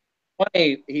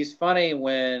funny. He's funny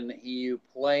when you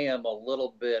play him a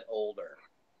little bit older.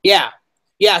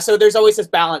 Yeah, so there's always this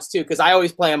balance too, because I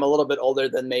always play him a little bit older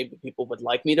than maybe people would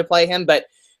like me to play him, but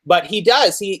he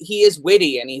does. He is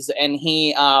witty, and he's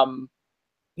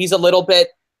a little bit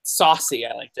saucy,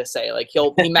 I like to say. Like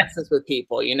he messes with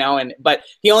people, but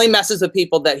he only messes with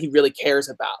people that he really cares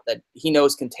about, that he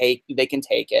knows they can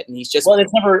take it, and he's just. Well,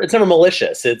 it's never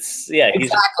malicious. It's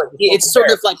exactly. It's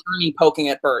sort of like Ernie poking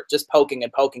at Bert, just poking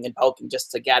and poking and poking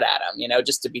just to get at him,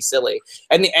 just to be silly.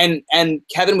 And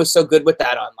Kevin was so good with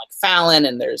that on like Fallon,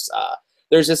 and there's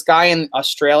this guy in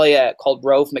Australia called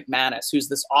Rove McManus, who's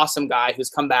this awesome guy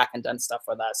who's come back and done stuff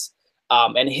with us.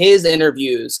 And his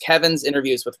interviews, Kevin's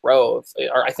interviews with Rove,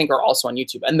 I think are also on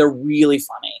YouTube, and they're really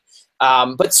funny,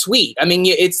 but sweet. I mean,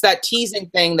 it's that teasing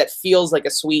thing that feels like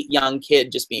a sweet young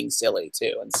kid just being silly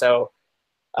too. And so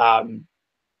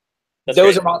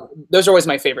those are always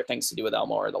my favorite things to do with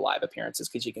Elmo, or the live appearances,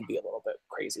 because you can be a little bit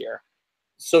crazier.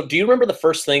 So do you remember the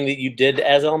first thing that you did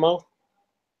as Elmo?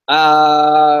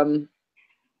 I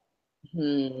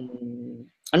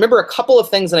remember a couple of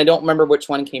things, and I don't remember which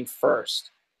one came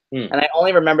first. And I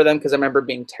only remember them because I remember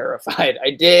being terrified.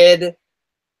 I did.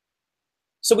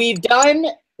 So we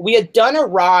had done a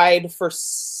ride for.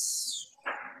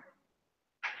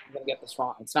 I'm gonna get this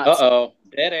wrong. It's not. Uh-oh.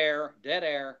 Dead air. Dead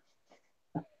air.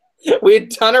 We had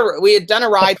done a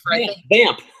ride for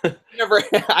Vamp.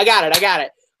 I got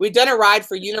it. We'd done a ride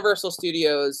for Universal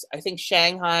Studios, I think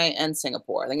Shanghai and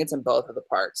Singapore. I think it's in both of the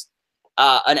parks.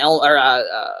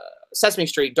 Sesame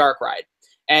Street dark ride.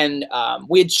 And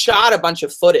we had shot a bunch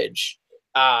of footage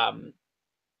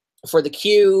for the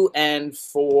queue and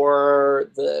for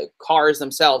the cars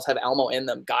themselves have Elmo in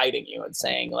them guiding you and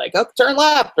saying like, oh, turn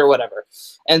left or whatever.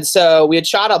 And so we had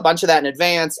shot a bunch of that in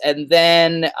advance, and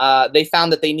then they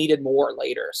found that they needed more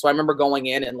later. So I remember going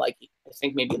in and like, I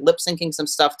think maybe lip syncing some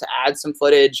stuff to add some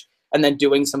footage and then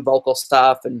doing some vocal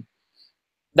stuff. And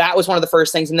that was one of the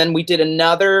first things. And then we did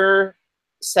another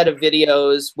set of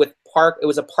videos with it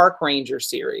was a park ranger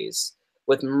series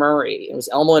with Murray. It was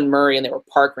Elmo and Murray, and they were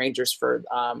park rangers for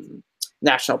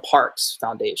National Parks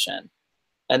Foundation.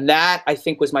 And that, I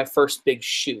think, was my first big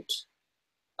shoot.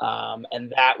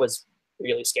 And that was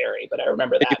really scary, but I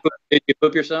remember that. Did you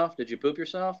poop yourself? Did you poop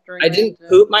yourself during I didn't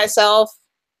poop myself,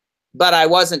 but I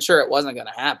wasn't sure it wasn't going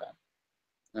to happen.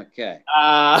 Okay.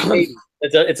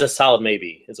 It's a solid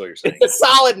maybe, is what you're saying. It's a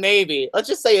solid maybe. Let's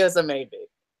just say it's a maybe.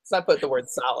 Let's not put the word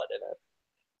solid in it.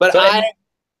 But So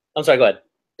I'm sorry, go ahead.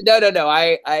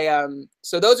 No.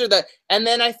 So those are and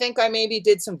then I think I maybe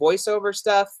did some voiceover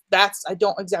stuff. I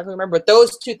don't exactly remember, but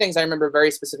those two things I remember very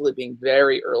specifically being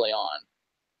very early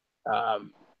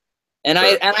on. And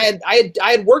sure. I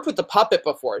had worked with the puppet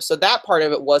before, so that part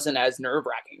of it wasn't as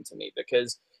nerve-wracking to me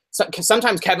because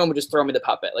sometimes Kevin would just throw me the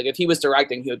puppet. Like if he was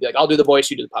directing, he would be like, "I'll do the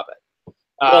voice, you do the puppet."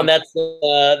 Well, and that's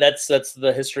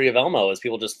the history of Elmo, is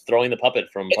people just throwing the puppet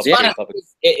from puppet to puppet.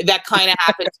 That kind of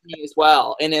happened to me as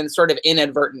well, and in sort of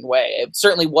inadvertent way. It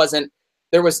certainly wasn't.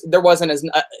 There wasn't as.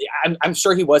 I'm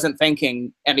sure he wasn't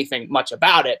thinking anything much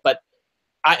about it, but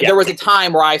there was a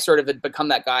time where I sort of had become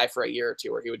that guy for a year or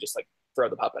two, where he would just like throw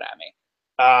the puppet at me,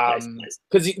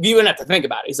 because you wouldn't have to think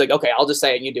about it. He's like, "Okay, I'll just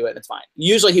say it, and you do it, and it's fine."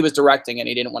 Usually, he was directing, and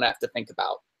he didn't want to have to think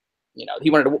about. He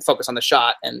wanted to focus on the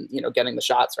shot and getting the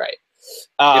shots right.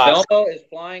 If Elmo is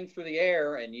flying through the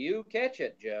air and you catch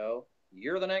it, Joe,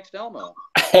 you're the next Elmo.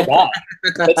 Wow.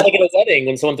 It's like at a wedding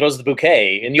when someone throws the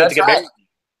bouquet and you have to get married.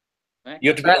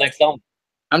 You have to be the next Elmo.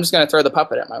 I'm just gonna throw the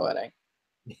puppet at my wedding.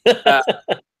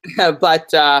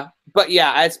 But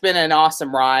yeah, it's been an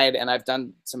awesome ride, and I've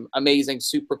done some amazing,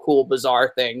 super cool,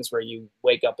 bizarre things where you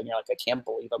wake up and you're like, I can't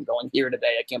believe I'm going here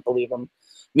today. I can't believe I'm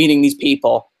meeting these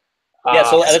people. Yeah,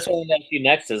 so that's what I'm going to ask you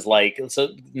next is like, so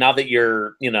now that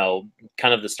you're,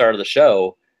 kind of the start of the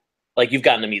show, like you've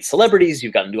gotten to meet celebrities,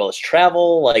 you've gotten to do all this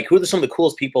travel. Like, who are some of the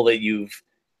coolest people that you've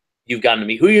gotten to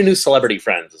meet? Who are your new celebrity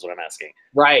friends is what I'm asking.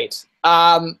 Right.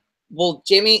 Well,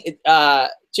 Jimmy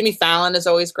Fallon is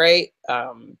always great.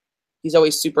 He's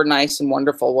always super nice and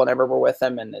wonderful whenever we're with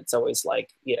him, and it's always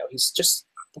like, he's just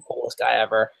the coolest guy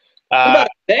ever. What about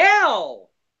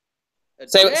Adele?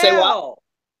 Say what?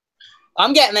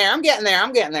 I'm getting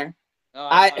there. Oh,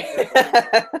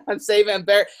 I'm saving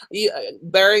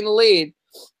bearing the lead.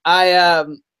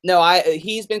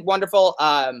 He's been wonderful.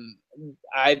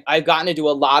 I've gotten to do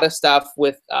a lot of stuff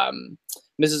with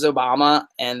Mrs. Obama,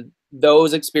 and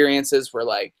those experiences were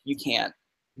like, you can't.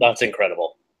 That's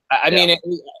incredible. I mean,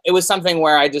 it was something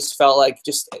where I just felt like,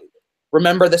 just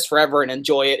remember this forever and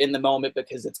enjoy it in the moment,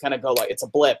 because it's gonna go like it's a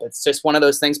blip. It's just one of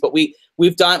those things. But we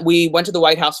went to the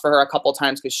White House for her a couple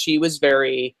times because she was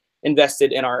very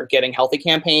invested in our getting healthy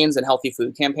campaigns and healthy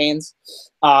food campaigns.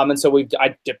 And so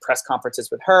I did press conferences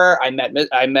with her. I met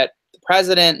the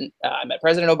president. I met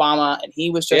President Obama, and he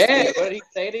was just what did he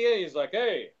say to you? He's like,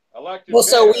 "Hey, I like to." Well,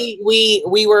 so we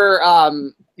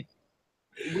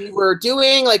were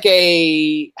doing like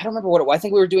I don't remember what it was. I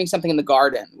think we were doing something in the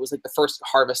garden. It was like the first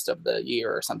harvest of the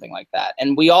year or something like that.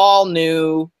 And we all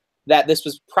knew that this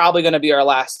was probably going to be our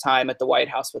last time at the White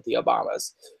House with the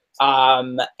Obamas.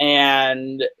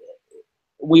 And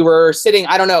we were sitting,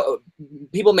 I don't know,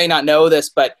 people may not know this,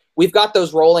 but we've got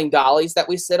those rolling dollies that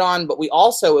we sit on. But we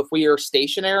also, if we are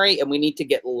stationary and we need to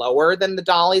get lower than the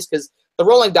dollies, because the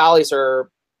rolling dollies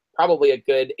are probably a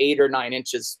good 8 or 9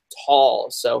 inches tall.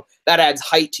 So that adds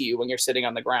height to you when you're sitting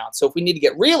on the ground. So if we need to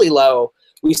get really low,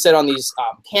 we sit on these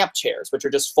camp chairs, which are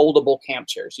just foldable camp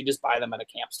chairs. You just buy them at a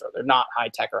camp store. They're not high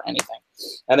tech or anything,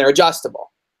 and they're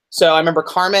adjustable. So I remember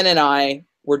Carmen and I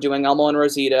were doing Elmo and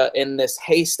Rosita in this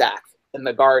haystack in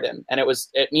the garden, and it was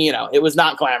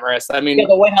not glamorous. I mean,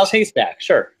 the White House haystack,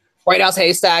 sure. White House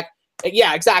haystack.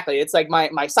 Yeah, exactly. It's like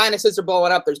my sinuses are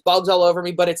blowing up. There's bugs all over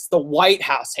me, but it's the White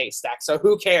House haystack. So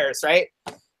who cares, right?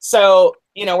 So,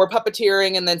 you know, we're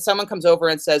puppeteering, and then someone comes over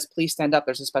and says, please stand up,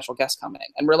 there's a special guest coming.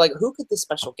 And we're like, who could this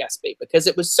special guest be? Because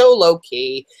it was so low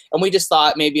key, and we just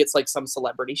thought maybe it's like some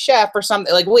celebrity chef or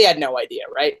something. Like, we had no idea,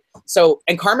 right? So,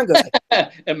 and Carmen goes,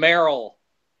 and Meryl.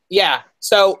 yeah.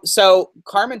 So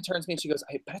Carmen turns to me and she goes,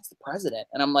 I bet it's the president.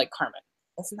 And I'm like, Carmen,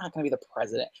 that's not going to be the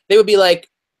president. They would be like,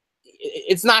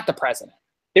 it's not the president.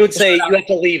 They would say, you have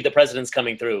to leave, the president's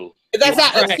coming through. That's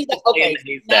not, see, that, okay,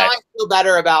 now I feel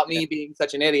better about me being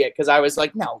such an idiot, because I was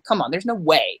like, no, come on, there's no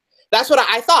way. That's what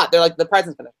I thought. They're like, the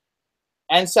president's going to.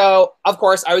 And so, of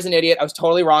course, I was an idiot. I was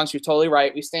totally wrong. She was totally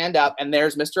right. We stand up, and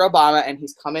there's Mr. Obama, and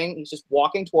he's coming. He's just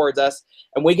walking towards us,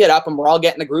 and we get up, and we're all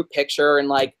getting a group picture, and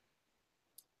like,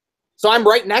 so I'm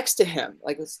right next to him.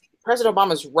 Like, President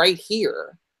Obama's right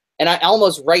here, and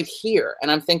Elmo's right here,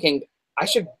 and I'm thinking, I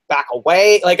should back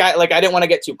away. Like I didn't want to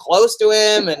get too close to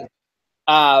him, and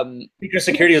Secret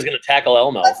security was going to tackle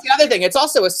Elmo. That's the other thing. It's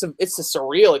also it's a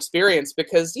surreal experience,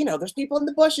 because you know there's people in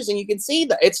the bushes and you can see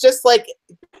that. It's just like,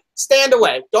 stand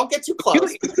away, don't get too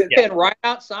close. And right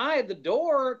outside the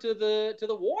door to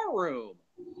the war room.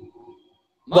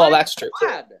 Well, that's true.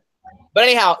 God. But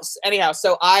anyhow,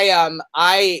 so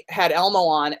I had Elmo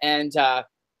on, and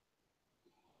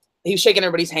he was shaking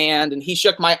everybody's hand, and he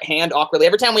shook my hand awkwardly.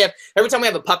 Every time we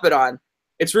have a puppet on,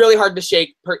 it's really hard to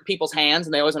shake people's hands,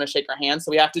 and they always want to shake our hands.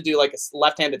 So we have to do like a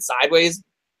left-handed sideways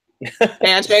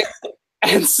handshake.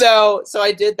 And so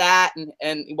I did that,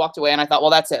 and he walked away, and I thought, well,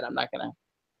 that's it. I'm not going to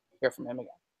hear from him again.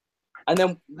 And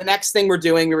then the next thing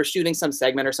we were shooting some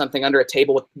segment or something under a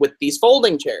table with these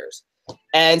folding chairs.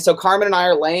 And so Carmen and I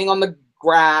are laying on the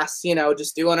grass, you know,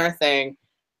 just doing our thing.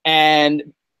 And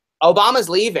Obama's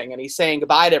leaving, and he's saying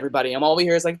goodbye to everybody. And all we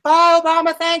hear is like, bye,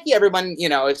 Obama, thank you. Everyone, you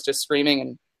know, is just screaming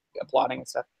and applauding and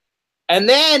stuff. And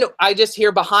then I just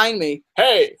hear behind me,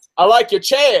 hey, I like your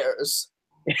chairs.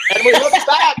 And we look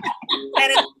back, and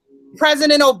it's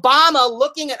President Obama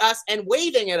looking at us and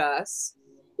waving at us,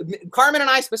 Carmen and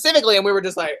I specifically, and we were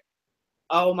just like,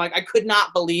 oh my, I could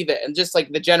not believe it. And just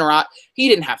like the generosity, he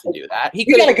didn't have to do that. He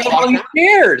could have got your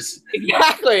chairs.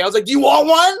 Exactly. I was like, do you want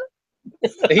one?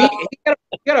 he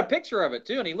got a picture of it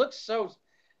too, and he looks so,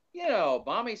 you know,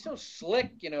 Obama, he's so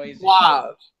slick, you know, he's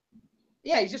wow.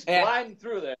 Yeah, he's just gliding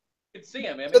through there. You can see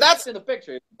him. I mean, so that's in the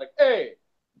picture. He's like, hey,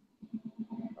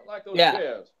 I like those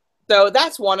chairs. So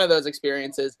that's one of those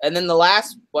experiences. And then the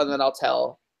last one that I'll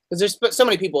tell, because there's so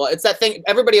many people, it's that thing,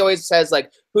 everybody always says,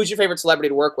 like, who's your favorite celebrity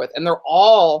to work with? And they're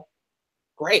all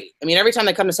great. I mean, every time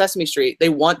they come to Sesame Street, they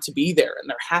want to be there, and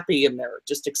they're happy, and they're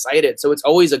just excited. So it's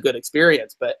always a good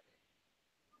experience. But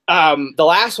the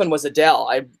last one was Adele.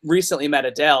 I recently met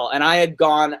Adele, and I had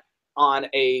gone on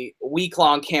a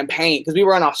week-long campaign, because we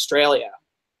were in Australia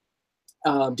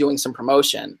doing some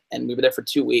promotion, and we were there for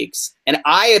 2 weeks. And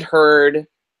I had heard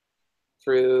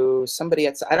through somebody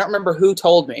I don't remember who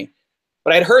told me,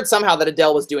 but I'd heard somehow that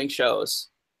Adele was doing shows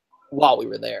while we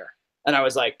were there. And I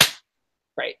was like,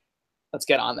 great, let's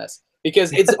get on this.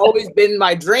 Because it's always been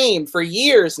my dream for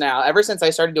years now. Ever since I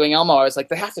started doing Elmo, I was like,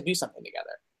 they have to do something together.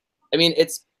 I mean,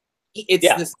 it's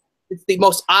the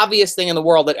most obvious thing in the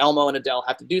world that Elmo and Adele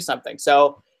have to do something.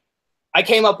 So I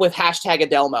came up with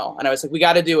 #Adelmo, and I was like, we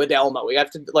got to do Adelmo. We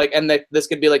got to, like, and this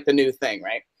could be like the new thing,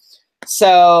 right?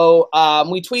 So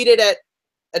we tweeted at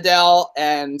Adele,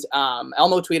 and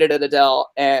Elmo tweeted at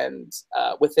Adele, and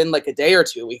within like a day or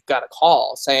two, we got a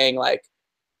call saying, like,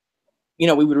 you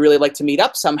know, we would really like to meet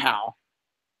up somehow.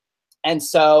 And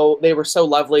so they were so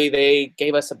lovely. They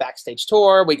gave us a backstage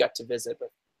tour. We got to visit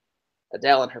with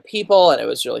Adele and her people, and it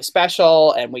was really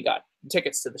special. And we got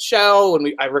tickets to the show,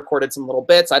 and I recorded some little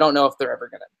bits. I don't know if they're ever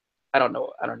gonna. I don't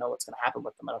know what's gonna happen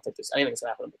with them. I don't think there's anything that's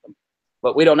gonna happen with them,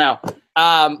 but we don't know.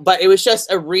 But it was just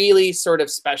a really sort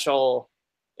of special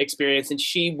experience, and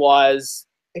she was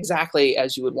exactly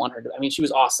as you would want her to. I mean, she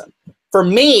was awesome. For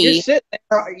me,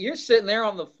 you're sitting there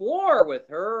on the floor with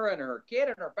her and her kid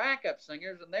and her backup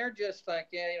singers, and they're just like,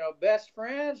 you know, best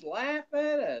friends, laughing,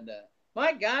 and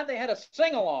my God, they had a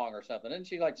sing along or something. Didn't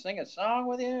she like sing a song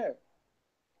with you?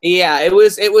 Yeah, it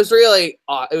was really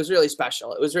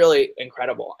special. It was really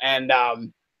incredible, and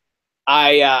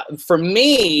for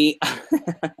me,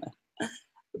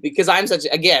 because I'm such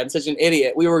an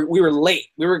idiot, we were late.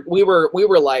 We were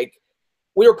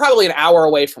probably an hour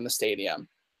away from the stadium.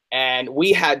 And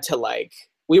we had to, like,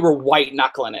 we were white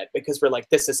knuckling it, because we're like,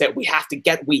 this is it. We have to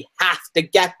get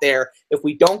there. If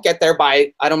we don't get there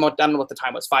by, I don't know what the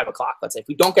time was, 5 o'clock. Let's say if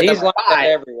we don't get there by 5.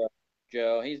 Everywhere,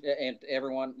 Joe. And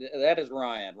everyone. That is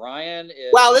Ryan. Ryan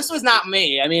is. Well, this was not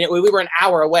me. I mean, we were an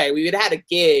hour away. We had a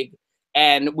gig,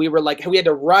 and we were like, we had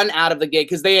to run out of the gig,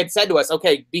 because they had said to us,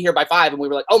 okay, be here by 5, and we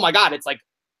were like, oh my God, it's like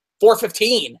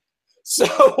 4:15. So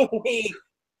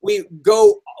we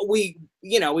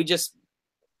just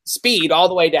speed all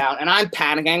the way down, and I'm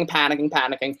panicking,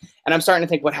 and I'm starting to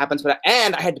think what happens.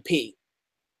 And I had to pee.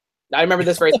 I remember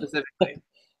this very specifically.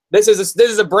 This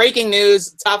is a breaking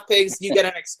news. Tough Pigs, you get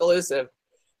an exclusive.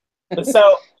 And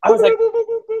so I was like,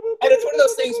 and it's one of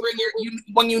those things where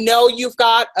when you know you've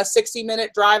got a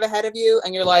 60-minute drive ahead of you,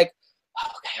 and you're like,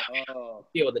 okay,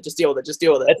 deal with it, just deal with it.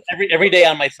 That's every day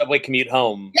on my subway commute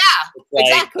home. Yeah,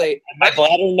 exactly. My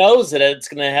bladder knows that it's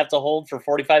going to have to hold for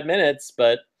 45 minutes,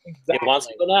 but it wants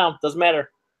to go now. Doesn't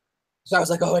matter. So I was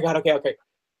like, oh my God, okay.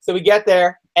 So we get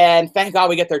there, and thank God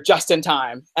we get there just in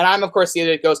time. And I'm, of course, the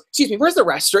idiot goes, excuse me, where's the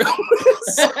restroom?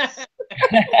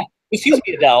 Excuse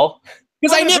me, Adele.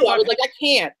 Because I knew, I was like,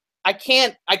 I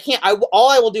can't. All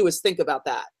I will do is think about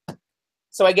that.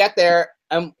 So I get there,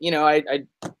 I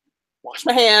wash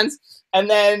my hands, and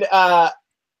then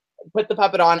put the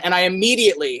puppet on, and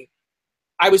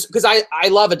because I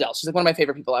love Adele. She's like one of my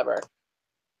favorite people ever.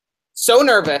 So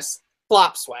nervous,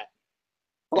 flop sweat.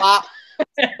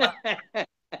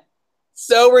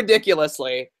 So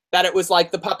ridiculously that it was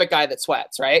like the puppet guy that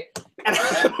sweats, right? And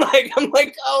I'm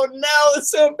like, oh no, it's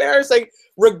so embarrassing.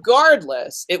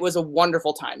 Regardless, it was a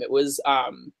wonderful time. It was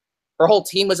her whole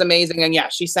team was amazing, and yeah,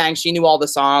 she sang. She knew all the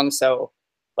songs, so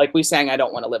like we sang "I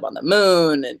Don't Want to Live on the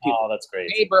Moon" and that's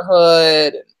great.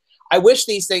 Neighborhood. I wish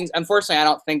these things. Unfortunately, I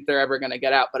don't think they're ever going to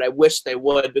get out, but I wish they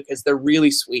would because they're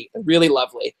really sweet. They're really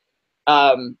lovely.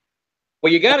 Well,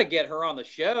 you got to get her on the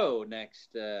show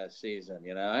next season.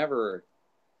 Yeah,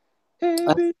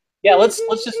 let's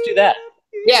just do that.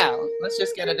 Yeah, let's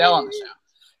just get Adele on the show.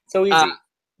 So easy.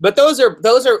 But those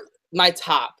are my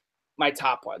top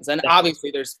ones, and obviously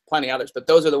there's plenty others, but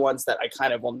those are the ones that I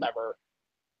kind of will never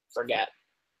forget.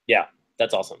 Yeah,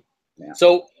 that's awesome. Yeah.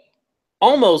 So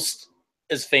almost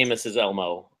as famous as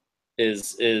Elmo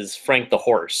is Frank the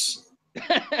Horse.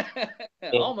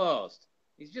 Almost.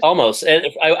 Almost. And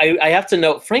I have to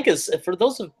note, Frank is, for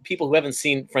those of people who haven't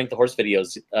seen Frank the Horse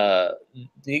videos,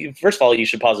 first of all, you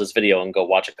should pause this video and go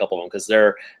watch a couple of them because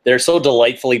they're so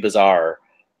delightfully bizarre.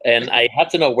 And I have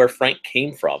to know where Frank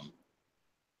came from.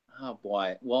 Oh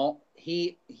boy. Well,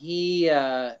 he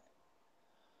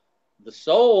the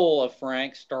soul of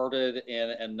Frank started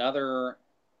in another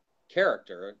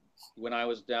character when I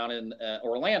was down in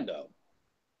Orlando.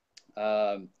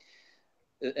 And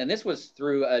this was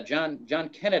through John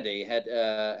Kennedy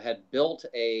had built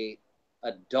a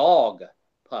dog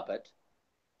puppet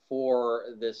for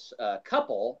this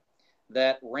couple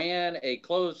that ran a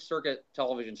closed circuit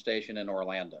television station in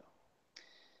Orlando.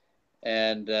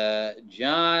 And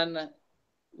John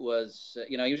was,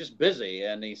 he was just busy,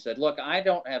 and he said, "Look, I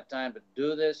don't have time to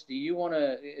do this. Do you want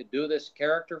to do this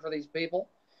character for these people?"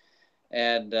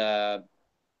 And I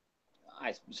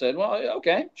said, "Well,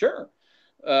 okay, sure."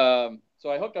 So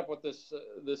I hooked up with these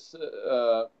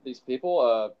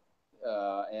people,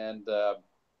 and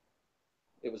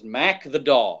it was Mac the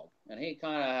dog, and he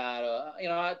kind of had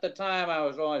at the time I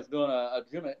was always doing a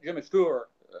Jimmy Stewart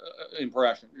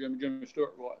impression, Jimmy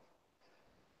Stewart voice.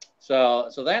 So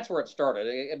that's where it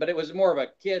started, but it was more of a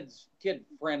kid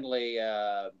friendly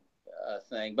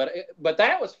thing. But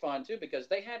that was fun too because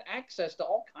they had access to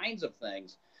all kinds of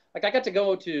things. Like I got to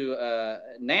go to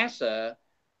NASA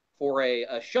for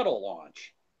a shuttle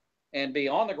launch and be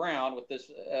on the ground with this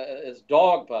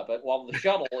dog puppet while the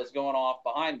shuttle is going off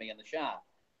behind me in the shot.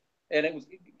 And it was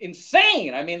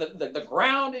insane. I mean, the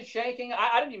ground is shaking.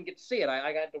 I didn't even get to see it.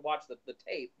 I got to watch the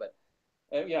tape, but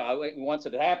once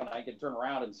it happened, I could turn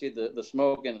around and see the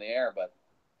smoke in the air. But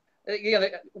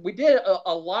we did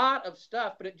a lot of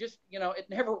stuff, but it just, it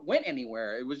never went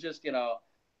anywhere. It was just,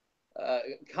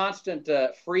 constant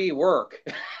free work.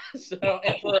 So,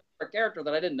 and for a character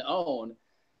that I didn't own,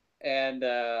 and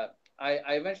I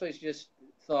eventually just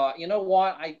thought, you know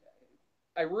what,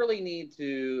 I really need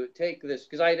to take this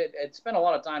because I had spent a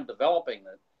lot of time developing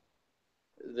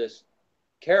this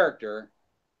character.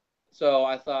 So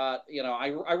I thought,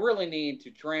 I really need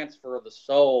to transfer the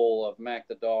soul of Mac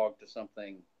the dog to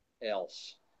something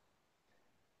else.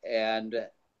 And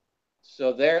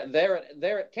so there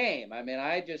it came. I mean,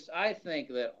 I think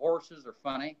that horses are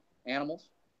funny animals.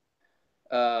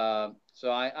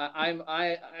 So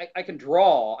I can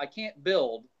draw. I can't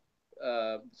build.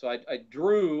 So I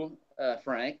drew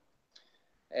Frank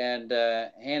and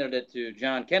handed it to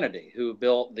John Kennedy, who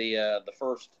built the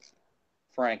first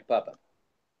Frank puppet.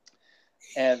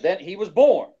 And then he was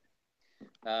born.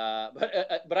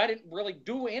 But I didn't really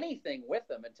do anything with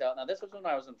him until now. This was when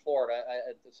I was in Florida,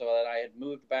 so that I had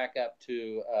moved back up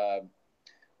to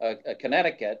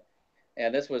Connecticut,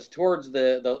 and this was towards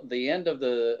the end of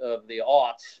the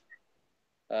aughts,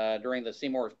 during the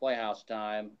Seymour's Playhouse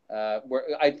time, where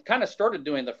I kind of started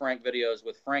doing the Frank videos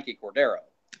with Frankie Cordero.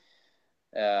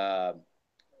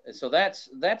 So that's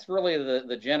really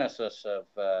the genesis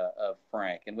of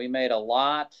Frank, and we made a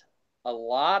lot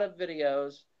of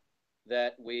videos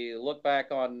that we look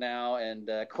back on now and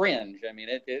cringe. I mean,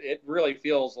 it really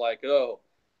feels like, oh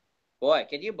boy,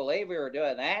 can you believe we were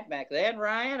doing that back then,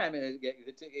 Ryan? I mean,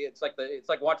 it's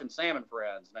like watching Sam and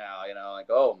Friends now, you know, like,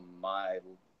 oh my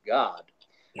God.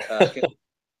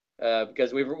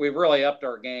 Because we've really upped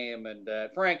our game, and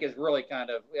Frank is really kind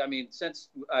of, I mean, since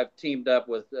I've teamed up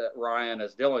with Ryan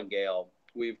as DillonGale,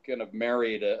 we've kind of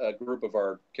married a group of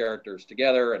our characters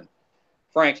together, and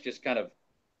Frank's just kind of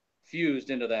fused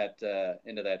into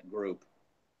that group.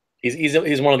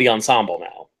 He's one of the ensemble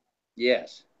now.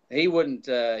 Yes, he wouldn't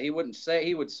say,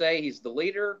 he would say he's the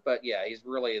leader, but yeah, he's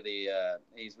really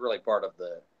part of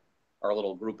our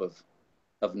little group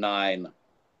of 9.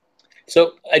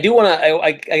 So I do want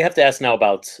to. I have to ask now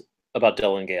about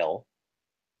DillonGale,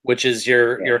 which is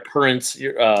your current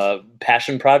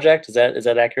passion project. Is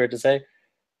that accurate to say?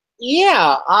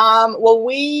 Yeah. Well,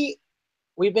 we've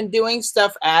been doing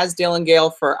stuff as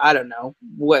DillonGale for, I don't know,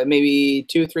 what, maybe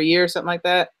 2-3 years, something like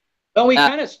that. Well, we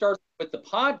kind of started with the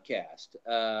podcast.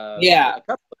 Yeah. A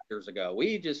couple of years ago,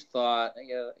 we just thought,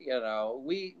 you know,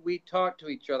 we talk to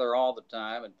each other all the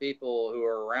time, and people who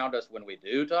are around us when we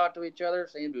do talk to each other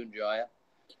seem to enjoy it.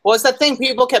 Well, it's that thing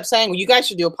people kept saying, well, you guys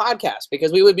should do a podcast,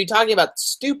 because we would be talking about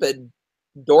stupid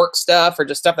dork stuff or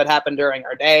just stuff that happened during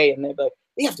our day, and they'd be like,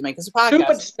 we have to make this a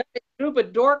podcast.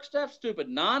 Stupid dork stuff, stupid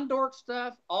non-dork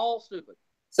stuff, all stupid.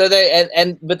 So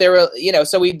but they were, you know,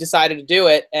 so we decided to do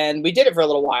it, and we did it for a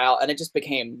little while, and it just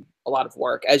became a lot of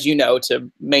work, as you know,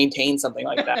 to maintain something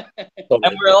like that. And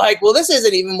we were like, well, this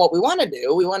isn't even what we want to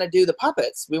do. We want to do the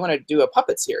puppets. We want to do a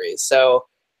puppet series. So,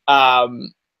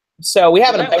 so we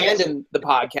haven't abandoned the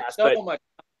podcast, so but much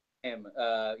time,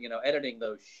 you know, editing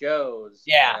those shows.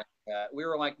 Yeah. We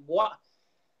were like, what?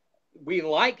 We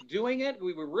like doing it.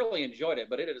 We really enjoyed it,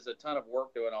 but it is a ton of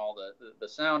work doing all the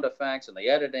sound effects and the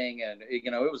editing, and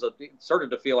you know, it started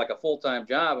to feel like a full-time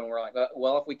job. And we're like,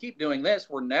 well, if we keep doing this,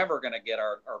 we're never going to get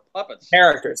our puppets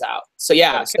characters out. So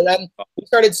yeah, so then we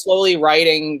started slowly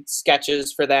writing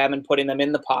sketches for them and putting them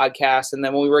in the podcast. And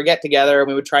then when we would get together,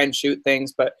 we would try and shoot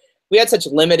things, but we had such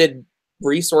limited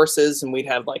resources, and we'd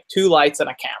have like 2 lights and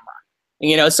a camera,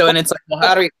 you know. So and it's like, well,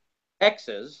 how do we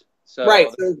X's? So right.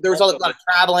 So there was a lot of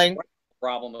traveling.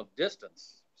 Problem of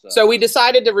distance. So we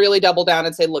decided to really double down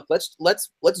and say, look, let's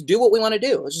do what we want to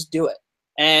do. Let's just do it.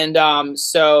 And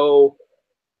so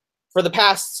for the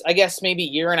past, I guess, maybe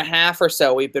 1.5 years or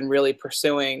so, we've been really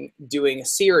pursuing doing a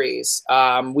series.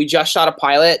 We just shot a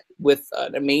pilot with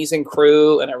an amazing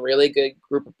crew and a really good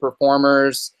group of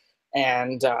performers.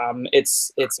 And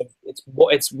it's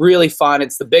really fun.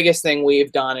 It's the biggest thing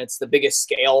we've done. It's the biggest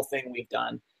scale thing we've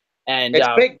done. And it's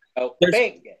big.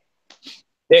 Big.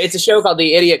 It's a show called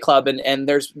The Idiot Club, and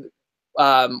there's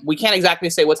we can't exactly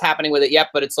say what's happening with it yet,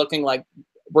 but it's looking like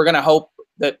we're gonna hope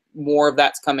that more of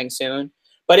that's coming soon.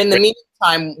 But in the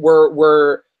meantime,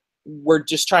 we're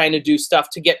just trying to do stuff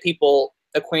to get people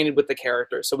acquainted with the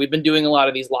characters. So we've been doing a lot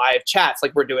of these live chats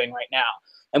like we're doing right now,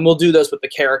 and we'll do those with the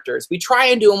characters. We try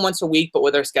and do them once a week, but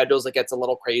with our schedules, it gets a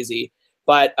little crazy.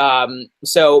 But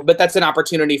but that's an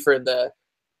opportunity for the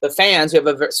fans. We have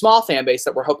a very small fan base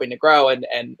that we're hoping to grow, and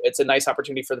it's a nice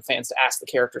opportunity for the fans to ask the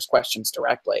characters questions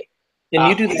directly. And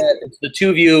you do the 2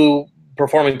 of you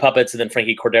performing puppets, and then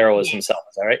Frankie Cordero is himself.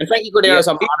 Is that right? And Frankie Cordero is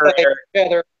a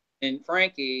moderator. And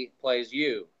Frankie plays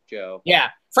you, Joe. Yeah,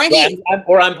 Frankie.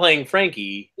 I'm playing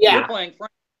Frankie. Yeah, you're playing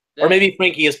Frankie. Or maybe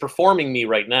Frankie is performing me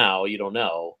right now. You don't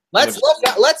know. Let's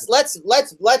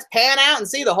pan out and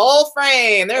see the whole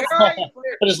frame. There.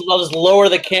 I'll just lower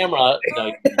the camera.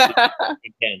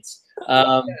 Intense.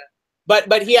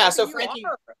 But yeah. So Frankie,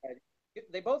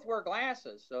 they both wear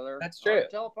glasses, so they're that's true.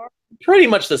 Tell apart. Pretty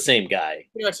much the same guy.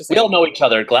 Pretty much the same. We all know each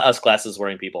other. Us glasses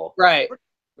wearing people. Right.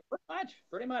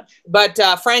 Pretty much. But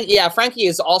Frankie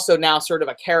is also now sort of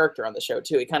a character on the show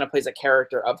too. He kind of plays a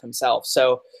character of himself.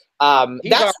 So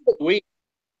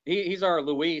he's our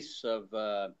Luis of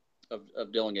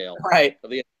DillonGale. Right. Of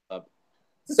the Club.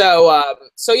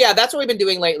 So yeah, that's what we've been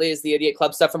doing lately is the Idiot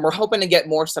Club stuff, and we're hoping to get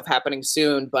more stuff happening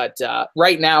soon. But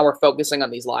right now we're focusing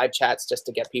on these live chats just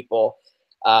to get people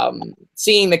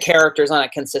seeing the characters on a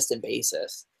consistent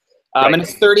basis. Right. And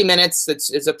it's 30 minutes.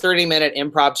 It's a 30-minute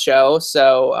improv show.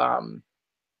 So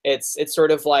it's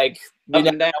sort of like we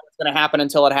don't know what's going to happen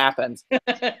until it happens.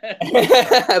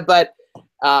 But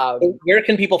where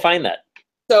can people find that?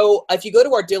 So if you go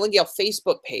to our DillonGale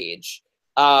Facebook page,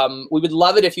 We would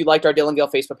love it if you liked our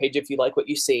DillonGale Facebook page, if you like what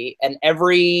you see. And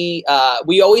we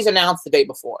always announce the day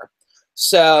before.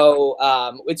 So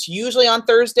it's usually on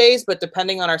Thursdays, but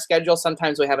depending on our schedule,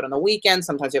 sometimes we have it on the weekend,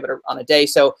 sometimes we have it on a day.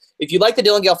 So if you like the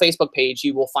DillonGale Facebook page,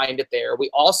 you will find it there. We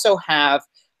also have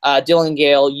a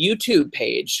DillonGale YouTube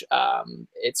page.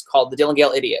 It's called the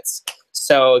DillonGale Idiots.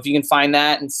 So if you can find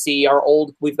that and see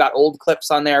we've got old clips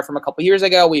on there from a couple years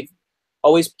ago. We've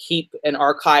always keep and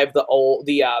archive the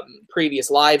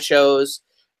previous live shows.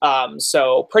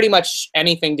 So pretty much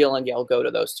anything DillonGale, go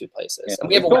to those two places. Yeah, and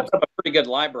we have built up a pretty good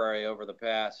library over the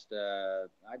past,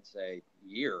 I'd say,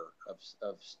 year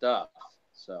of stuff.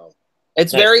 So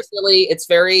it's very silly. It's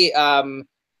very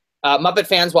Muppet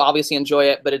fans will obviously enjoy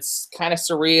it, but it's kind of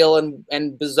surreal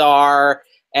and bizarre,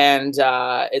 and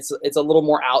it's a little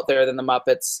more out there than the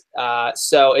Muppets.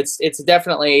 So it's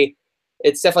definitely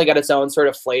got its own sort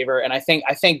of flavor, and I think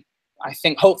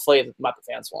hopefully the Muppet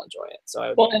fans will enjoy it.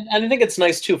 So and I think it's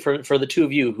nice too for the two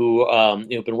of you who have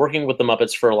been working with the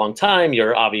Muppets for a long time.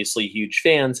 You're obviously huge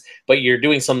fans, but you're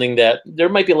doing something that there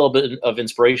might be a little bit of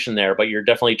inspiration there, but you're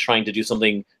definitely trying to do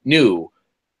something new.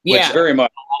 Yeah, which very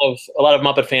much. A lot of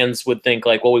Muppet fans would think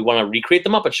like, well, we want to recreate the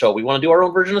Muppet Show. We want to do our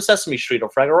own version of Sesame Street or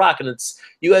Fraggle Rock, and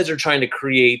you guys are trying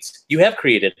to you have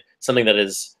created something that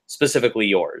is specifically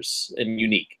yours and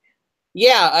unique.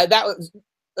 Yeah,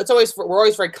 we're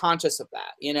always very conscious of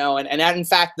that, and that, in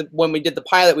fact, when we did the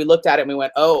pilot, we looked at it and we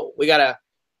went, oh, we got to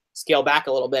scale back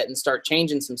a little bit and start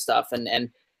changing some stuff, and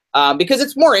because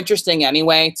it's more interesting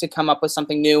anyway to come up with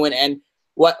something new, and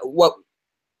what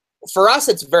for us,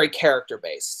 it's very character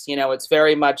based. It's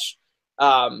very much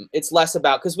it's less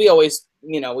about, because we always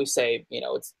we say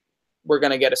we're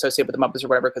going to get associated with the Muppets or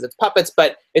whatever because it's puppets,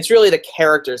 but it's really the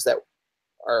characters that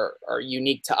are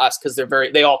unique to us because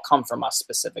they all come from us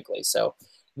specifically. So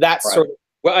that's right. sort of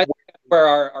I think where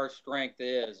our strength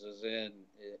is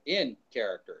in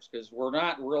characters, because we're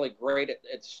not really great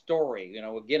at story.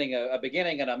 Getting a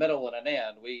beginning and a middle and an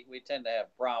end. We tend to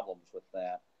have problems with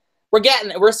that.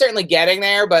 We're certainly getting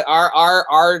there, but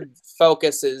our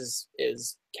focus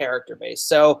is character based.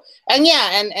 So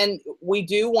and we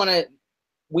do want to.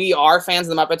 We are fans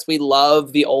of the Muppets. We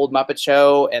love the old Muppet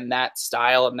Show and that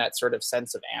style and that sort of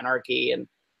sense of anarchy, and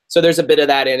so there's a bit of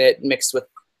that in it mixed with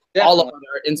all of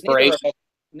our inspiration.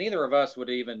 Neither of us would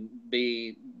even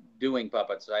be doing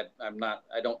puppets.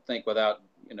 I don't think without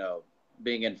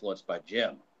being influenced by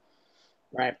Jim.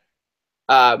 Right.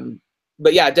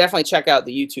 But yeah, definitely check out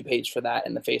the YouTube page for that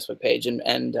and the Facebook page,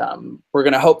 and we're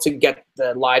gonna hope to get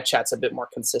the live chats a bit more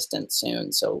consistent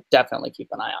soon. So definitely keep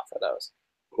an eye out for those.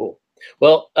 Cool.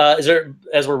 Well, as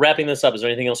we're wrapping this up, is there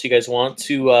anything else you guys want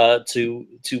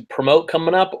to promote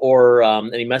coming up, or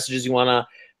any messages you want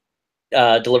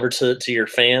to deliver to your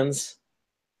fans?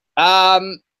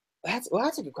 That's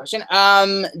a good question.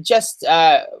 Just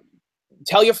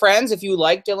tell your friends if you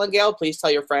like DillonGale. Please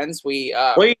tell your friends. Please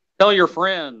tell your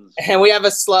friends. And we have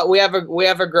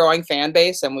a growing fan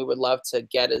base, and we would love to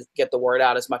get the word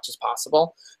out as much as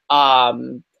possible.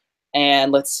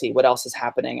 And let's see what else is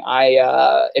happening.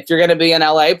 If you're going to be in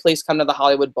LA, please come to the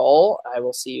Hollywood Bowl. I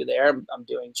will see you there. I'm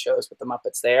doing shows with the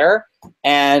Muppets there,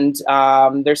 and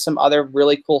there's some other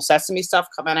really cool Sesame stuff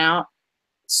coming out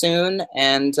soon,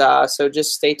 and so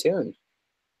just stay tuned.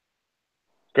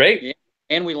 Great. Yeah.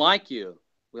 And we like you.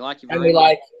 We like you very much. And we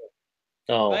like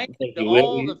you. Oh, thank you to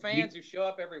all the fans who show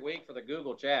up every week for the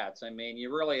Google chats. I mean,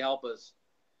 you really help us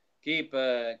keep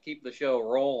the show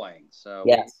rolling. So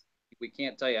yes. We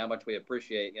can't tell you how much we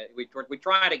appreciate it. We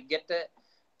try to get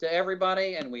to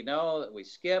everybody, and we know that we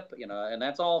skip, and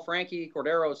that's all Frankie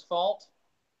Cordero's fault.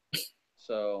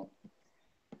 So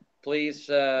please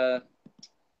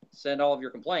send all of your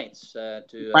complaints to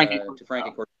Frankie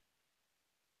Cordero.